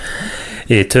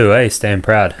 Yeah, 2, stand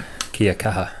proud. Kia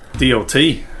kaha.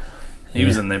 DLT. He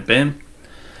was in that band.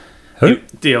 Who?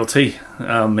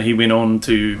 DLT. He went on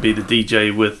to be the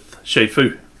DJ with Shei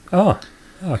Fu. Oh,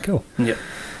 cool. Yep.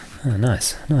 Oh,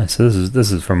 nice. So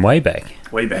this is from way back.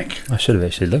 Way back. I should have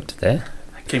actually looked at that.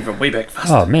 Came from way back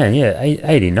fast. Oh, man, yeah,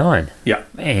 89. Yeah.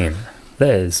 Man,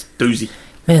 that is... Doozy.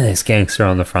 Man, there's gangster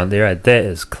on the front there, eh? That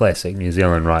is classic New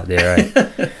Zealand right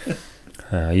there,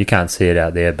 eh? You can't see it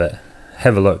out there, but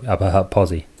have a look. Upper Hutt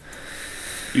Posse.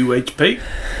 UHP.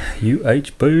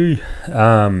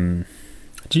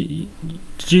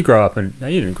 Did you grow up in... No,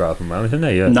 you didn't grow up in Wellington, no?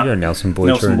 You're a Nelson boy.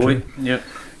 Nelson boy, yep.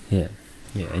 Yeah,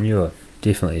 and you're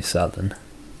definitely southern.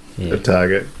 Yeah.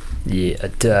 Otago. Yeah,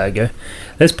 Otago.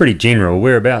 That's pretty general.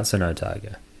 Whereabouts in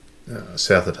Otago?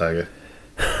 South Otago.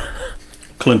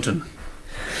 Clinton,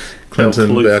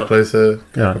 Balclutha,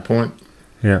 Copper Point.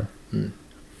 Yeah. Right.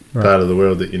 Part of the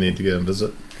world that you need to go and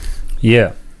visit.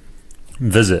 Yeah.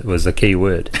 Visit was the key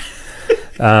word.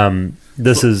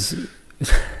 This is...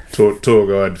 Tour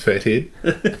guide Fathead.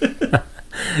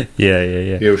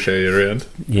 Yeah. He'll show you around.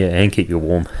 Yeah, and keep you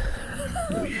warm.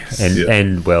 Oh, yes.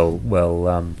 And well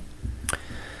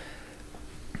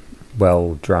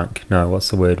drunk. No, what's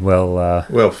the word?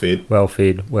 Well fed.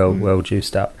 Well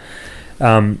juiced up.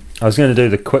 I was going to do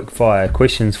the quick fire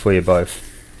questions for you both.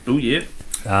 Oh yeah.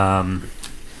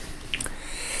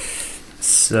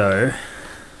 So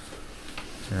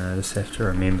I just have to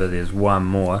remember there's one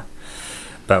more,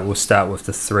 but we'll start with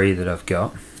the 3 that I've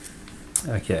got.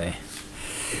 Okay.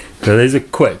 So these are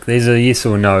quick. These are yes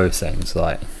or no things.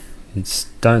 Like,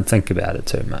 don't think about it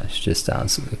too much. Just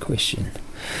answer the question.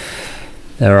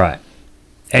 All right.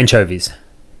 Anchovies.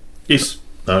 Yes.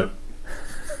 No.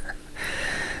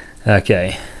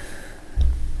 Okay.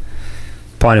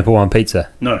 Pineapple on pizza.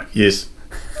 No. Yes.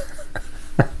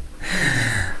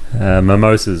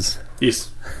 Mimosas.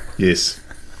 Yes. Yes.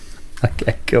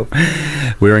 Okay, cool.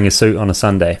 Wearing a suit on a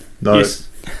Sunday. No. Yes.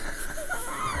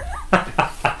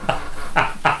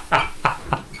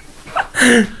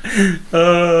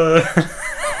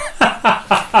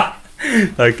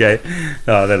 Okay.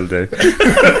 Oh, that'll do.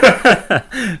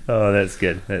 Oh, that's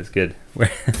good. That's good.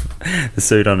 The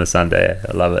suit on a Sunday.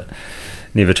 I love it.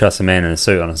 Never trust a man in a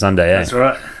suit on a Sunday. That's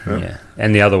right. Yeah.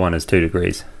 And the other one is 2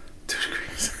 degrees. 2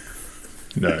 degrees.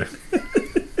 No.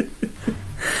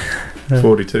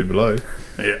 42 below.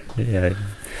 Yeah.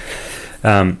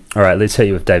 All right, let's hit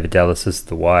you with David Dallas's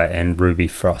The Wire and Ruby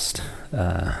Frost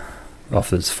off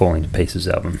his Falling to Pieces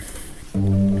album.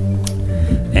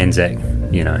 Anzac,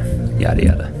 you know, yada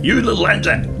yada. You little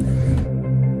Anzac.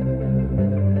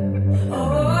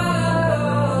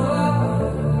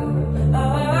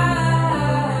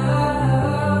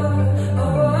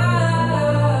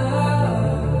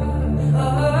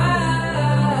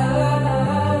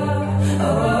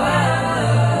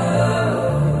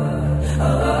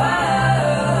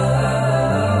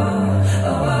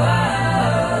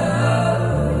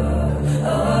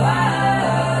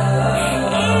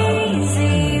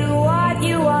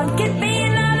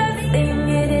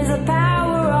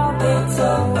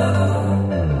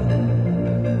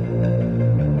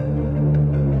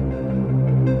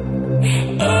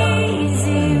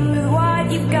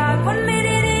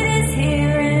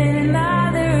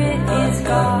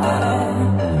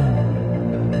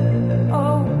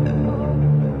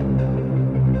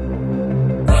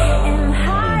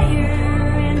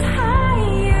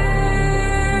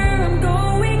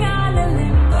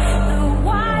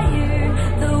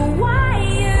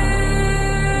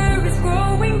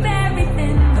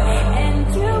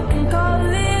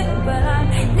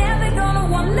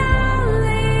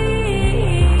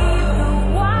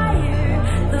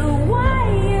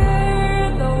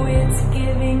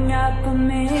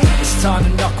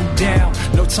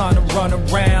 Time to run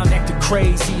around, acting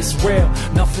crazy, it's real.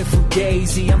 Nothing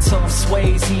fugazi until I'm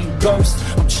Swayze and Ghost.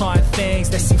 I'm trying things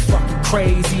that seem fucking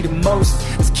crazy the most.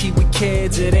 As Kiwi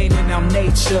kids, it ain't in our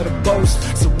nature to boast.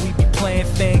 So we be playing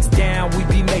things down, we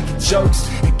be making jokes.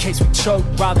 In case we choke,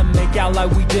 rather make out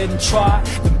like we didn't try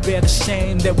than bear the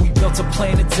shame that we built a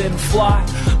plane that didn't fly.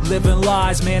 Living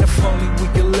lies, man, if only we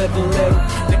could live a little.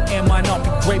 The end might not be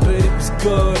great, but it was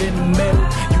good in the middle.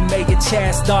 You may get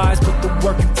chastised, but the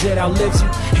work you did outlives you.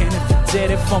 And if you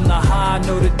did it from the high, I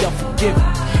know that they'll forgive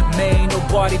you. May ain't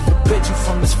nobody forbid you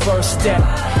from this first step.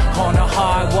 On a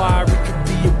high wire, it could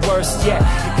be your worst yet. It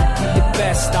could be your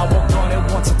best. I walked on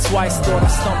it once or twice, thought I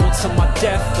stumbled to my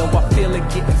death. Though I feel it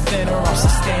getting thinner, I'm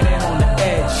still standing on the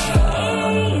edge.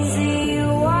 Easy,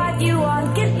 what you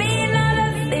want could be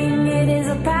another thing. It is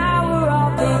a power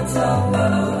of its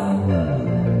own.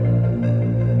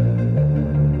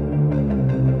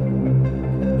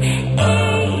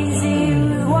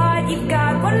 You've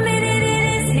got 1 minute it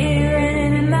is here and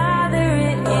in another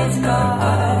it is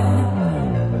gone.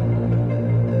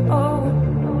 Oh.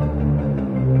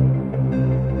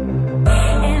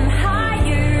 And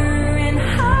higher,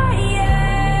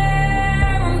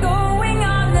 I'm going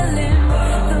on the limb.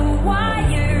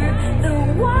 The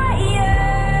wire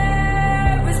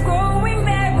is growing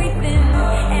very thin.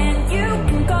 And you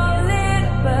can call it,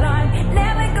 but I'm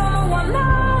never gonna wanna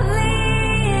leave.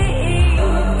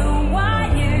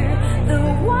 The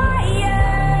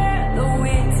wire, though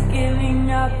it's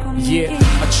giving up on me.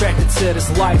 Yeah, attracted to this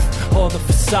life, all the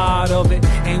facade of it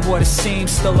ain't what it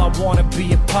seems. Still I wanna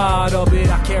be a part of it.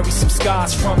 I carry some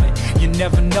scars from it. You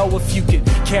never know if you can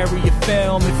carry a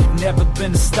film if you've never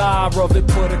been a star of it.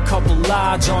 Put a couple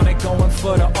lodge on it, going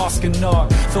for the Oscar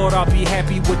nod. Thought I'd be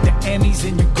happy with the Emmys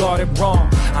and you got it wrong.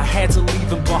 I had to leave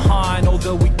them behind,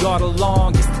 although we got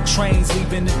along. It's the trains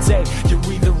leaving today, you're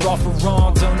either off or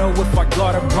wrong. Don't know if I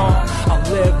got it wrong. I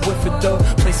live with it though,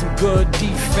 play some good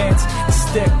defense and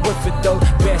stick with it though.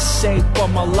 Best shape of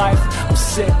my life, I'm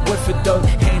sick with it though.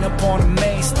 Ain't up on the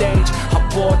main stage, I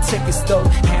bought tickets though,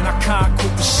 and I can't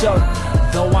quit the show.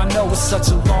 Though I know it's such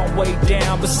a long way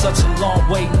down, but such a long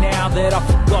way now that I've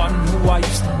forgotten who I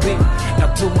used to be.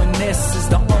 Now doing this is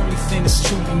the only thing that's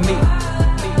truly me.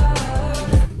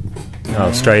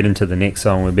 Oh, straight into the next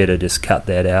song, we better just cut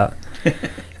that out.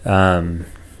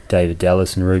 David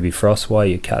Dallas and Ruby Frost, why are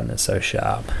you cutting it so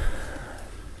sharp?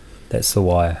 That's The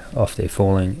Wire off their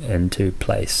Falling Into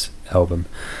Place album.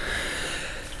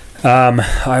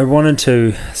 I wanted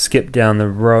to skip down the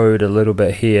road a little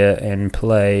bit here and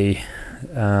play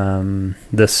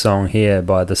this song here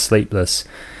by The Sleepless,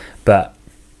 but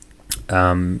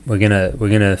we're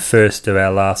gonna first do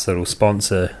our last little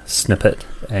sponsor snippet,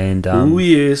 and oh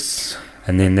yes,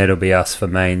 and then that'll be us for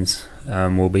mains.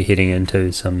 We'll be heading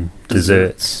into some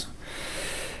desserts,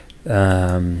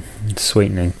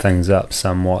 sweetening things up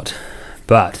somewhat.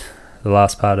 But the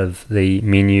last part of the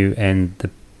menu and the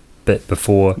bit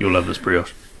before, you'll love this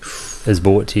brioche, is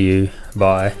brought to you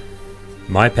by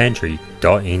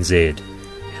mypantry.nz.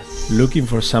 Looking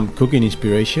for some cooking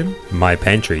inspiration?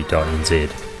 mypantry.nz.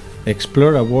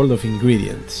 Explore a world of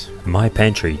ingredients.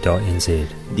 mypantry.nz.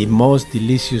 The most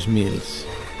delicious meals.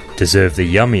 Deserve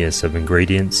the yummiest of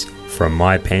ingredients from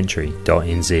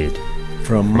mypantry.nz.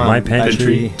 From my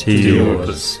pantry to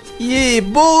yours. Yeah,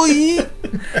 boy!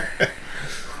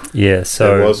 Yeah,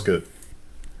 so That was good.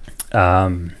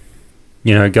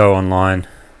 Go online,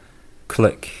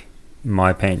 click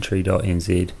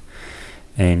mypantry.nz,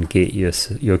 and get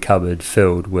your cupboard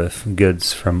filled with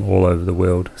goods from all over the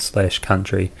world /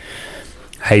 country.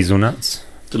 Hazelnuts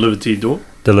Delivered to your door?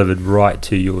 delivered right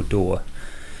to your door,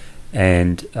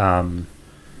 and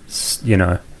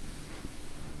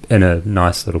in a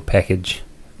nice little package,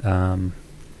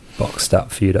 boxed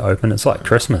up for you to open. It's like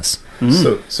Christmas.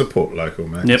 So, support local,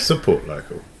 man. Yep. Support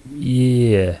local.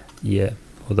 Yeah.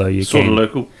 Although you Sort can of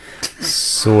local.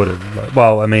 sort of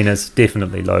well, I mean, it's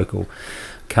definitely local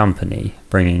company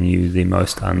bringing you the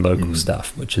most unlocal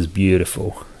stuff, which is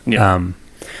beautiful. Yeah.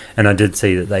 And I did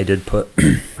see that they did put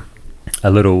a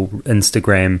little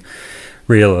Instagram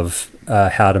reel of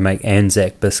how to make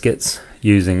Anzac biscuits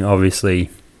using obviously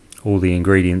all the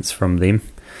ingredients from them.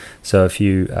 So if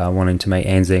you are wanting to make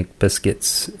Anzac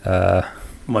biscuits,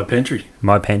 mypantry.nz.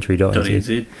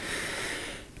 mypantry.nz,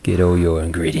 get all your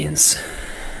ingredients.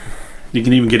 You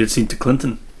can even get it sent to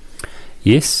Clinton.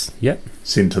 Yes, yep.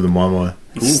 Sent to the Mai.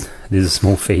 Ooh. There's a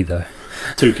small fee though.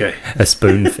 2K. A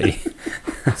spoon fee.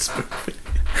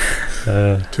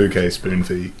 2K spoon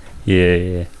fee.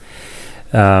 Yeah.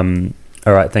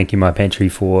 All right, thank you, My Pantry,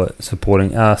 for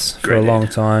supporting us for a long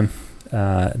time.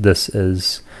 This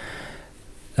is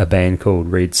a band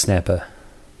called Red Snapper.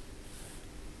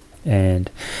 And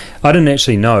I didn't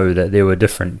actually know that there were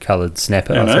different coloured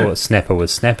snapper. I thought snapper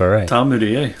was snapper, eh?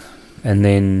 Tāmuri, eh? And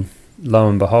then, lo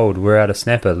and behold, we're out of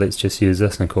snapper. Let's just use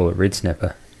this and call it Red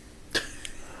Snapper.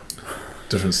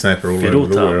 Different snapper all over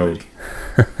the world.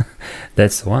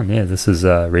 That's the one, yeah. This is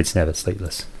Red Snapper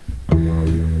Sleepless.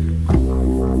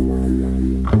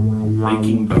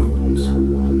 Making bones.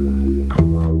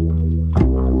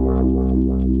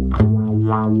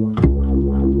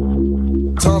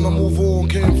 Time to move on,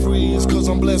 can't freeze, cause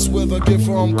I'm blessed with a gift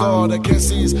from God that can't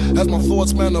cease. As my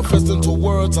thoughts manifest into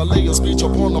words, I lay a speech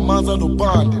upon the minds that are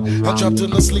bonded and trapped in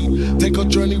the sleep. Take a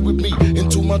journey with me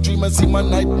into my dream and see my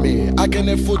nightmare. I can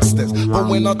hear footsteps, but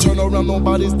when I turn around,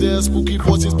 nobody's there. Spooky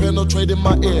voices penetrate in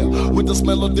my ear with the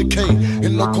smell of decay.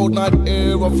 In the cold night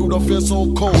air, a fruit of fear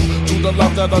so cold. To the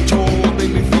life that I chose, made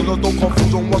me feel a no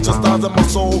confusion. Watch the stars in my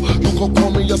soul. You could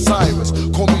call me Osiris,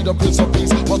 call me the Prince of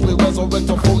Peace. Watch me resurrect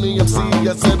a phony MC.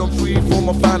 I said I'm free from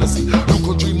a fantasy. You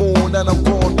could dream on and I'm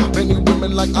gone. Many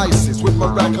women like ISIS with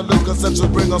miraculous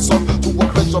conceptions bring us up to a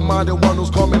venture-minded one who's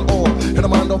coming on. In the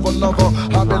mind of another,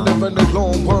 I've been living a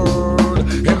long word.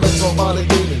 Immense body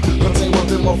demon, contained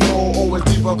within my flow. Always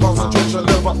deeper concentration,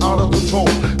 never out of control.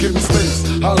 Give me space,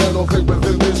 I'll elevate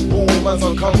within this room as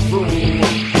I come through.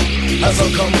 As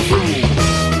I come through.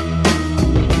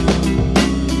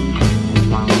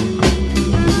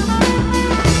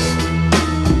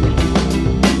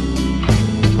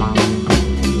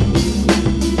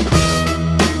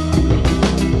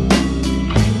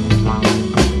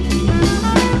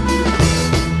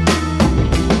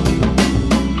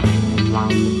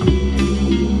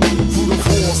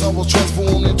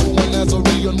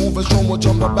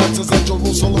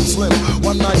 Jerusalem slim.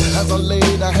 One night as I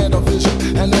laid, I had a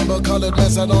vision. An amber-colored man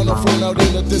sat on a throne out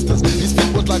in the distance. His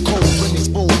feet was like cold when he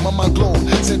spoke. My mind glowed.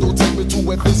 Said, "Don't take me to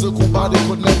where physical body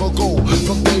could never go."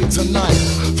 From day to night,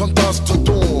 from dusk to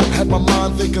dawn, had my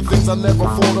mind thinking things I never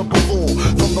thought of before.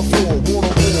 From the floor,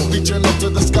 water, reaching up to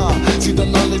the sky. See the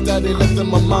knowledge that he left in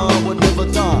my mind would never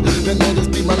die. Then let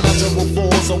it be my natural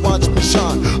force, so watch me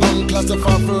shine.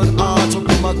 Unclassified third eye to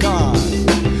be my guide.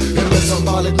 Unless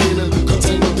symbolic meaning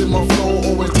contained within my flow.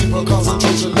 Always deeper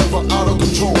concentration, never out of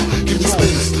control. Give me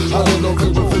space, I'll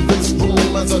elevate within this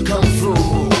room as I come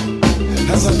through.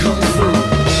 As I come through.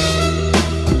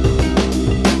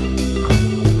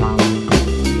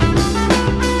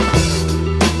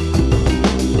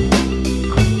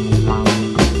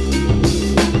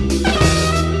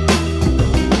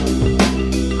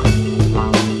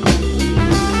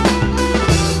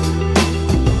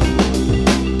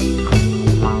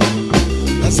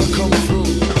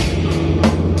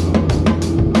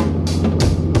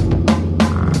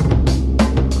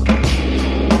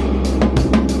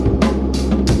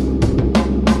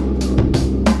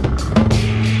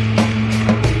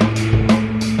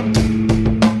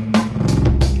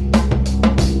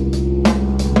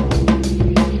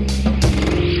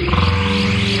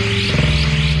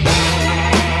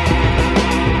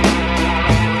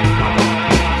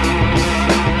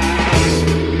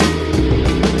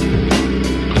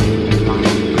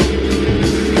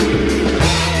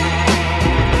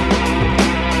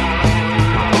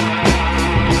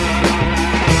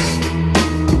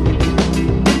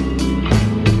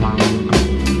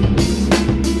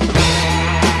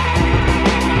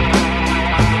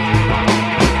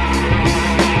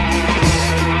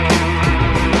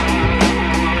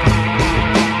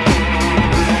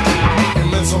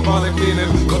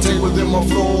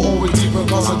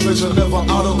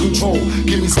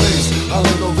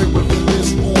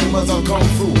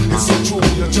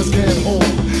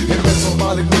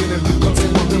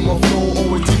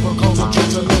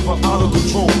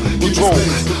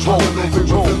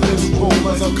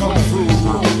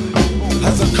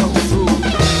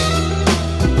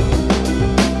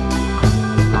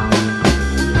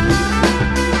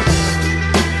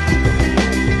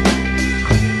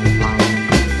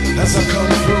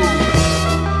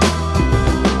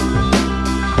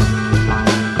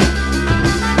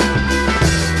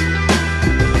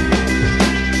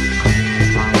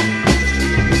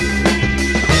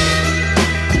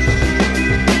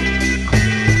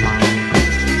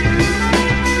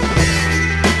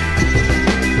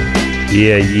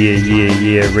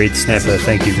 Yeah. Red Snapper,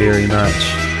 thank you very much.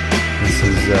 This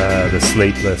is The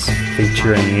Sleepless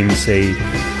featuring MC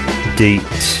Deet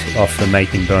off the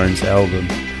Making Bones album.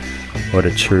 What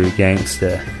a true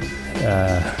gangster.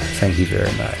 Thank you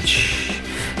very much.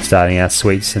 Starting our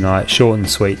sweets tonight. Short and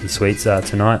sweet the sweets are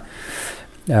tonight.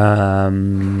 We're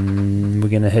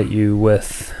going to hit you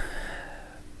with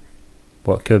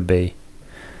what could be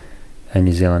a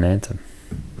New Zealand anthem.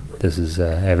 This is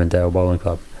Avondale Bowling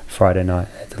Club, Friday night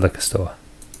at the liquor store.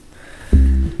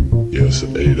 Yeah, it's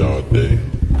an 8-hour day,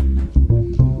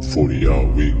 40-hour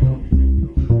week,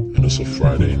 and it's a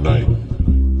Friday night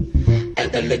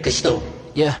at the liquor store.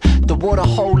 Yeah, the water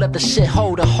hole at the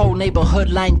shithole, the whole neighborhood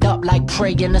lined up like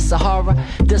prey in the Sahara.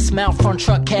 Dismount front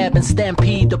truck cab and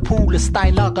stampede. The pool is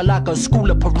Steinlager like a school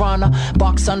of piranha.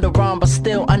 Box underarm but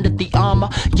still under the armor.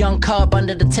 Young cub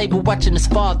under the table watching his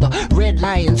father. Red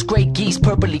lions, great geese,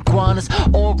 purple iguanas,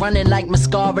 all running like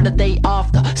mascara the day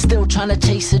after. Still trying to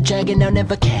chase a dragon they'll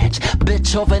never catch.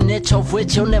 Bitch over an itch of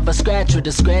which you'll never scratch with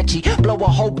a scratchy. Blow a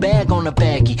whole bag on a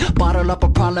baggie. Bottle up a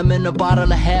problem in a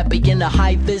bottle of happy. In the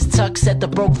high vis tux at the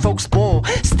broke folks ball.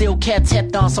 Still cat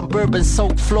tapped on some bourbon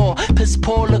soaked floor. Piss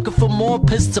poor looking for more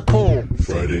piss to pour.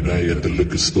 Friday night at the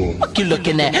liquor store. Fuck you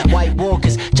looking at? White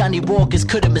Walkers, Johnny Walkers,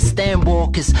 couldn't withstand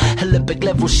walkers. Olympic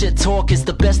level shit talkers.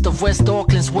 The best of West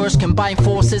Auckland's worst combined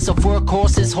forces of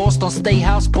workhorses horsed on state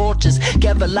house porches.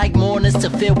 Gather like mourners to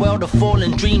farewell the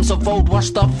fallen dreams of old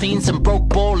washed up fiends and broke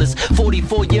ballers.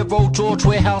 44-year-old George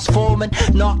Warehouse foreman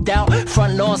knocked out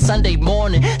front lawn Sunday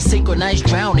morning. Synchronized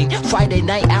drowning. Friday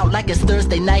night out like it's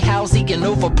Thursday night housing and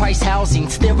overpriced housing.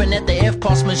 Staring at the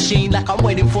FPOS machine like I'm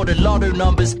waiting for the lotto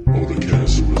numbers. All the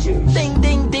cancer results. Ding,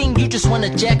 ding, ding. You just wanna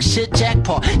jack shit,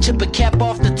 jackpot. Chip a cap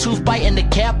off the tooth, biting the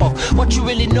cap off. What you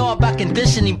really know about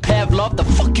conditioning, Pavlov? The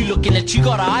fuck you looking at? You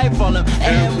got an eye from him.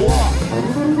 And what?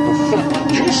 The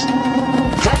fuck? You just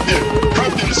drop it.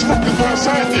 This fucking go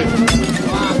outside there.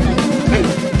 Hey,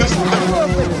 this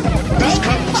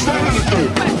kind of standing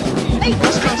dude.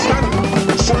 This kind of standing.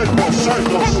 Sorry, boss.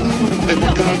 Hey,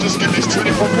 but can I just get these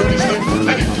 24 pennies thing?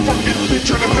 Hey, fucking, they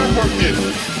turn the network in.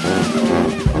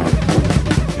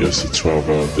 Yeah, it's a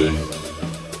 12-hour day,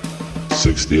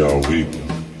 60-hour week,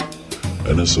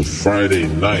 and it's a Friday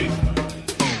night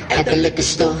at the liquor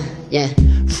store. Yeah.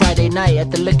 Friday night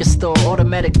at the liquor store.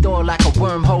 Automatic door like a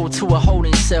wormhole to a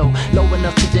holding cell. Low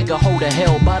enough to dig a hole to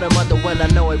hell. Bottom of the well, I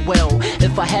know it well.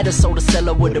 If I had a soda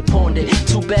cellar, would have pawned it.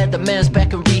 Too bad the man's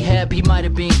back in rehab. He might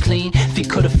have been clean if he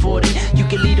could afford it. You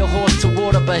can lead a horse to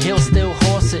water, but he'll still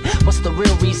horse it. What's the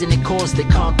real reason it caused it?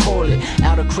 Can't call it.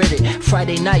 Out of credit.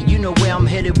 Friday night, you know where I'm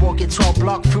headed. Walking 12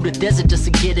 blocks through the desert just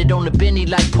to get it on the Benny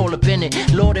like Paula Bennett.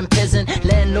 Lord and peasant,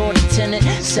 landlord and tenant.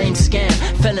 Same scam.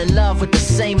 Fell in love with the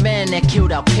same man that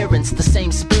killed our parents. The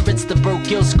same spirits, the broke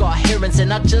gills got hearings.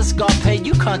 And I just got paid.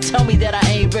 You can't tell me that I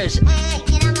ain't rich.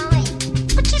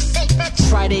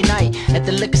 Friday night at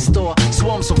the liquor store.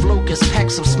 Swarms of locusts,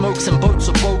 packs of smokes and boats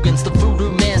of bogans. The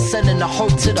voodoo man selling the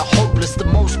hope to the hopeless. The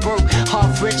most broke,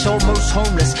 half rich, almost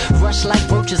homeless. Rush like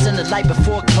roaches in the light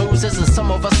before it closes. And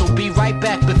some of us will be right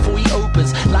back before he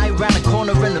opens. Lie around the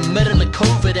corner in the middle of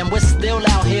COVID. And we're still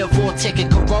out here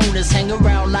vorticking coronas. Hang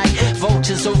around like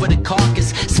vultures over the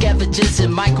carcass. Scavengers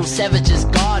in Michael Savage's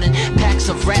garden. Packs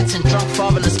of rats and drunk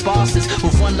fatherless bosses.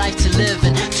 With one life to live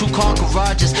in 2-car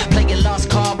garages. Playing lost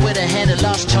card with a hand of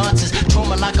lost chances.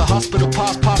 Trauma like a hospital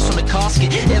parts from the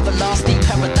casket. Everlasting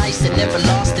paradise that never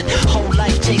lost it. Whole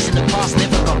life chasing the past,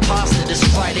 never got past it. It's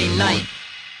Friday night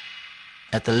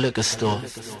at the liquor store.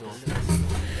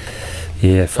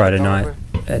 Yeah, Friday night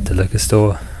at the liquor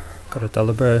store. Got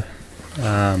 $1, bro.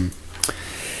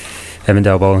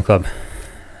 Avondale Bowling Club.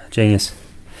 Genius.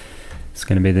 It's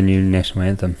going to be the new national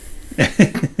anthem.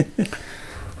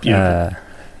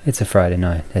 It's a Friday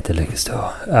night at the liquor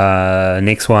store.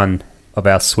 Next one of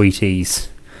our sweeties.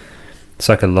 It's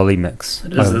like a lolly mix.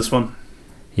 It is this one.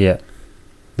 Yeah.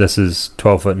 This is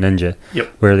 12 Foot Ninja.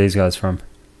 Yep. Where are these guys from?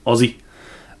 Aussie.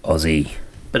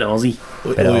 Bit Aussie.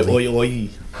 Oi.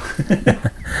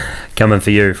 Coming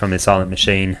for you from their Silent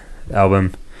Machine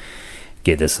album.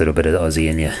 Get this little bit of Aussie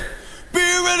in you. Be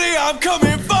ready, I'm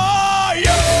coming for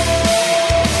you.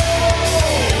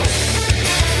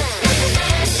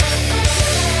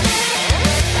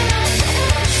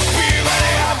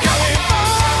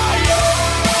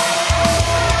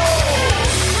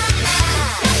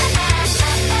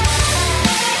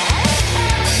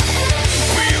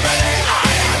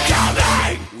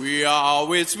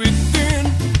 It's within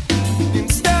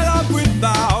instead of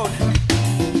without.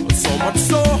 So much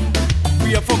so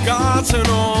we have forgotten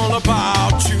all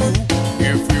about you.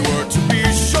 If we were to be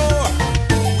sure,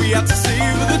 we had to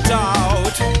save the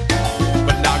doubt.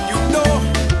 But now you know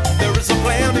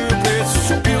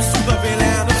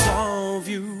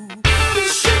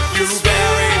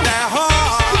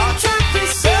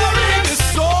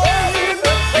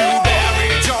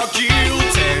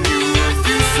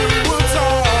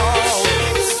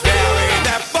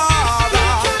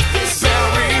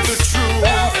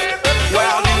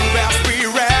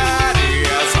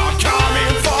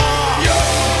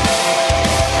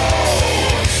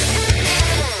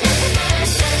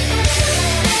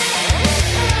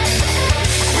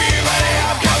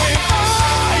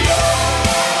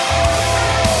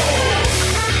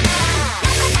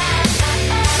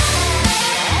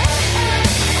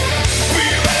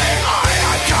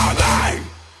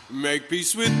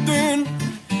peace within,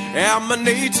 and my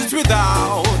nature's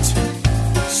without.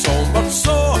 So much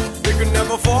so, they could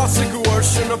never force a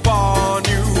coercion upon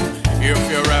you. If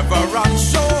you're ever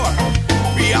unsure,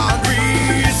 beyond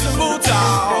reasonable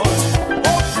doubt.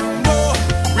 Oh no,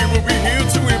 we will be here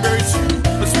to embrace you,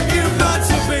 as we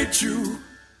emancipate you.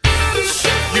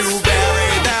 You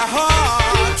bury their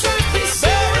hearts,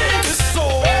 bury the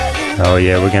soul. Oh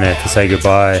yeah, we're gonna have to say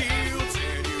goodbye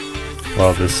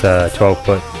while this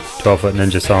 12-foot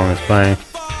ninja song is playing.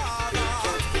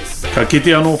 Ka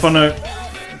kite anō whanau.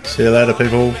 See you later,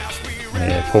 people.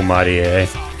 Yeah, Paul Marty, eh?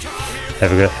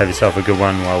 Have yourself a good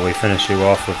one while we finish you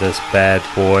off with this bad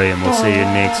boy, and we'll see you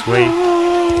next week.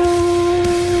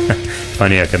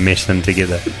 Funny I can mesh them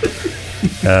together.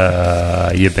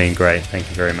 You've been great. Thank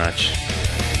you very much.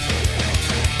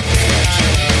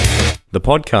 The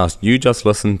podcast you just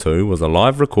listened to was a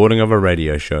live recording of a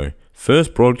radio show,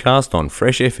 first broadcast on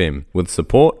Fresh FM with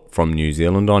support from New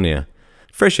Zealand On Air.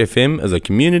 Fresh FM is a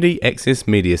community access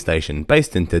media station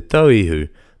based in Te Tauihu,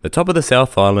 the top of the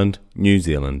South Island, New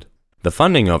Zealand. The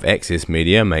funding of Access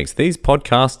Media makes these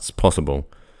podcasts possible.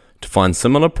 To find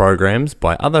similar programs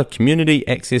by other community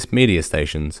access media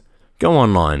stations, go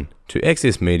online to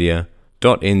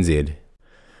accessmedia.nz.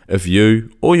 If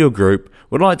you or your group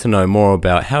would like to know more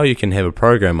about how you can have a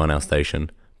program on our station,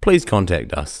 please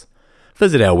contact us.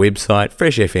 Visit our website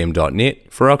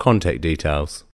freshfm.net for our contact details.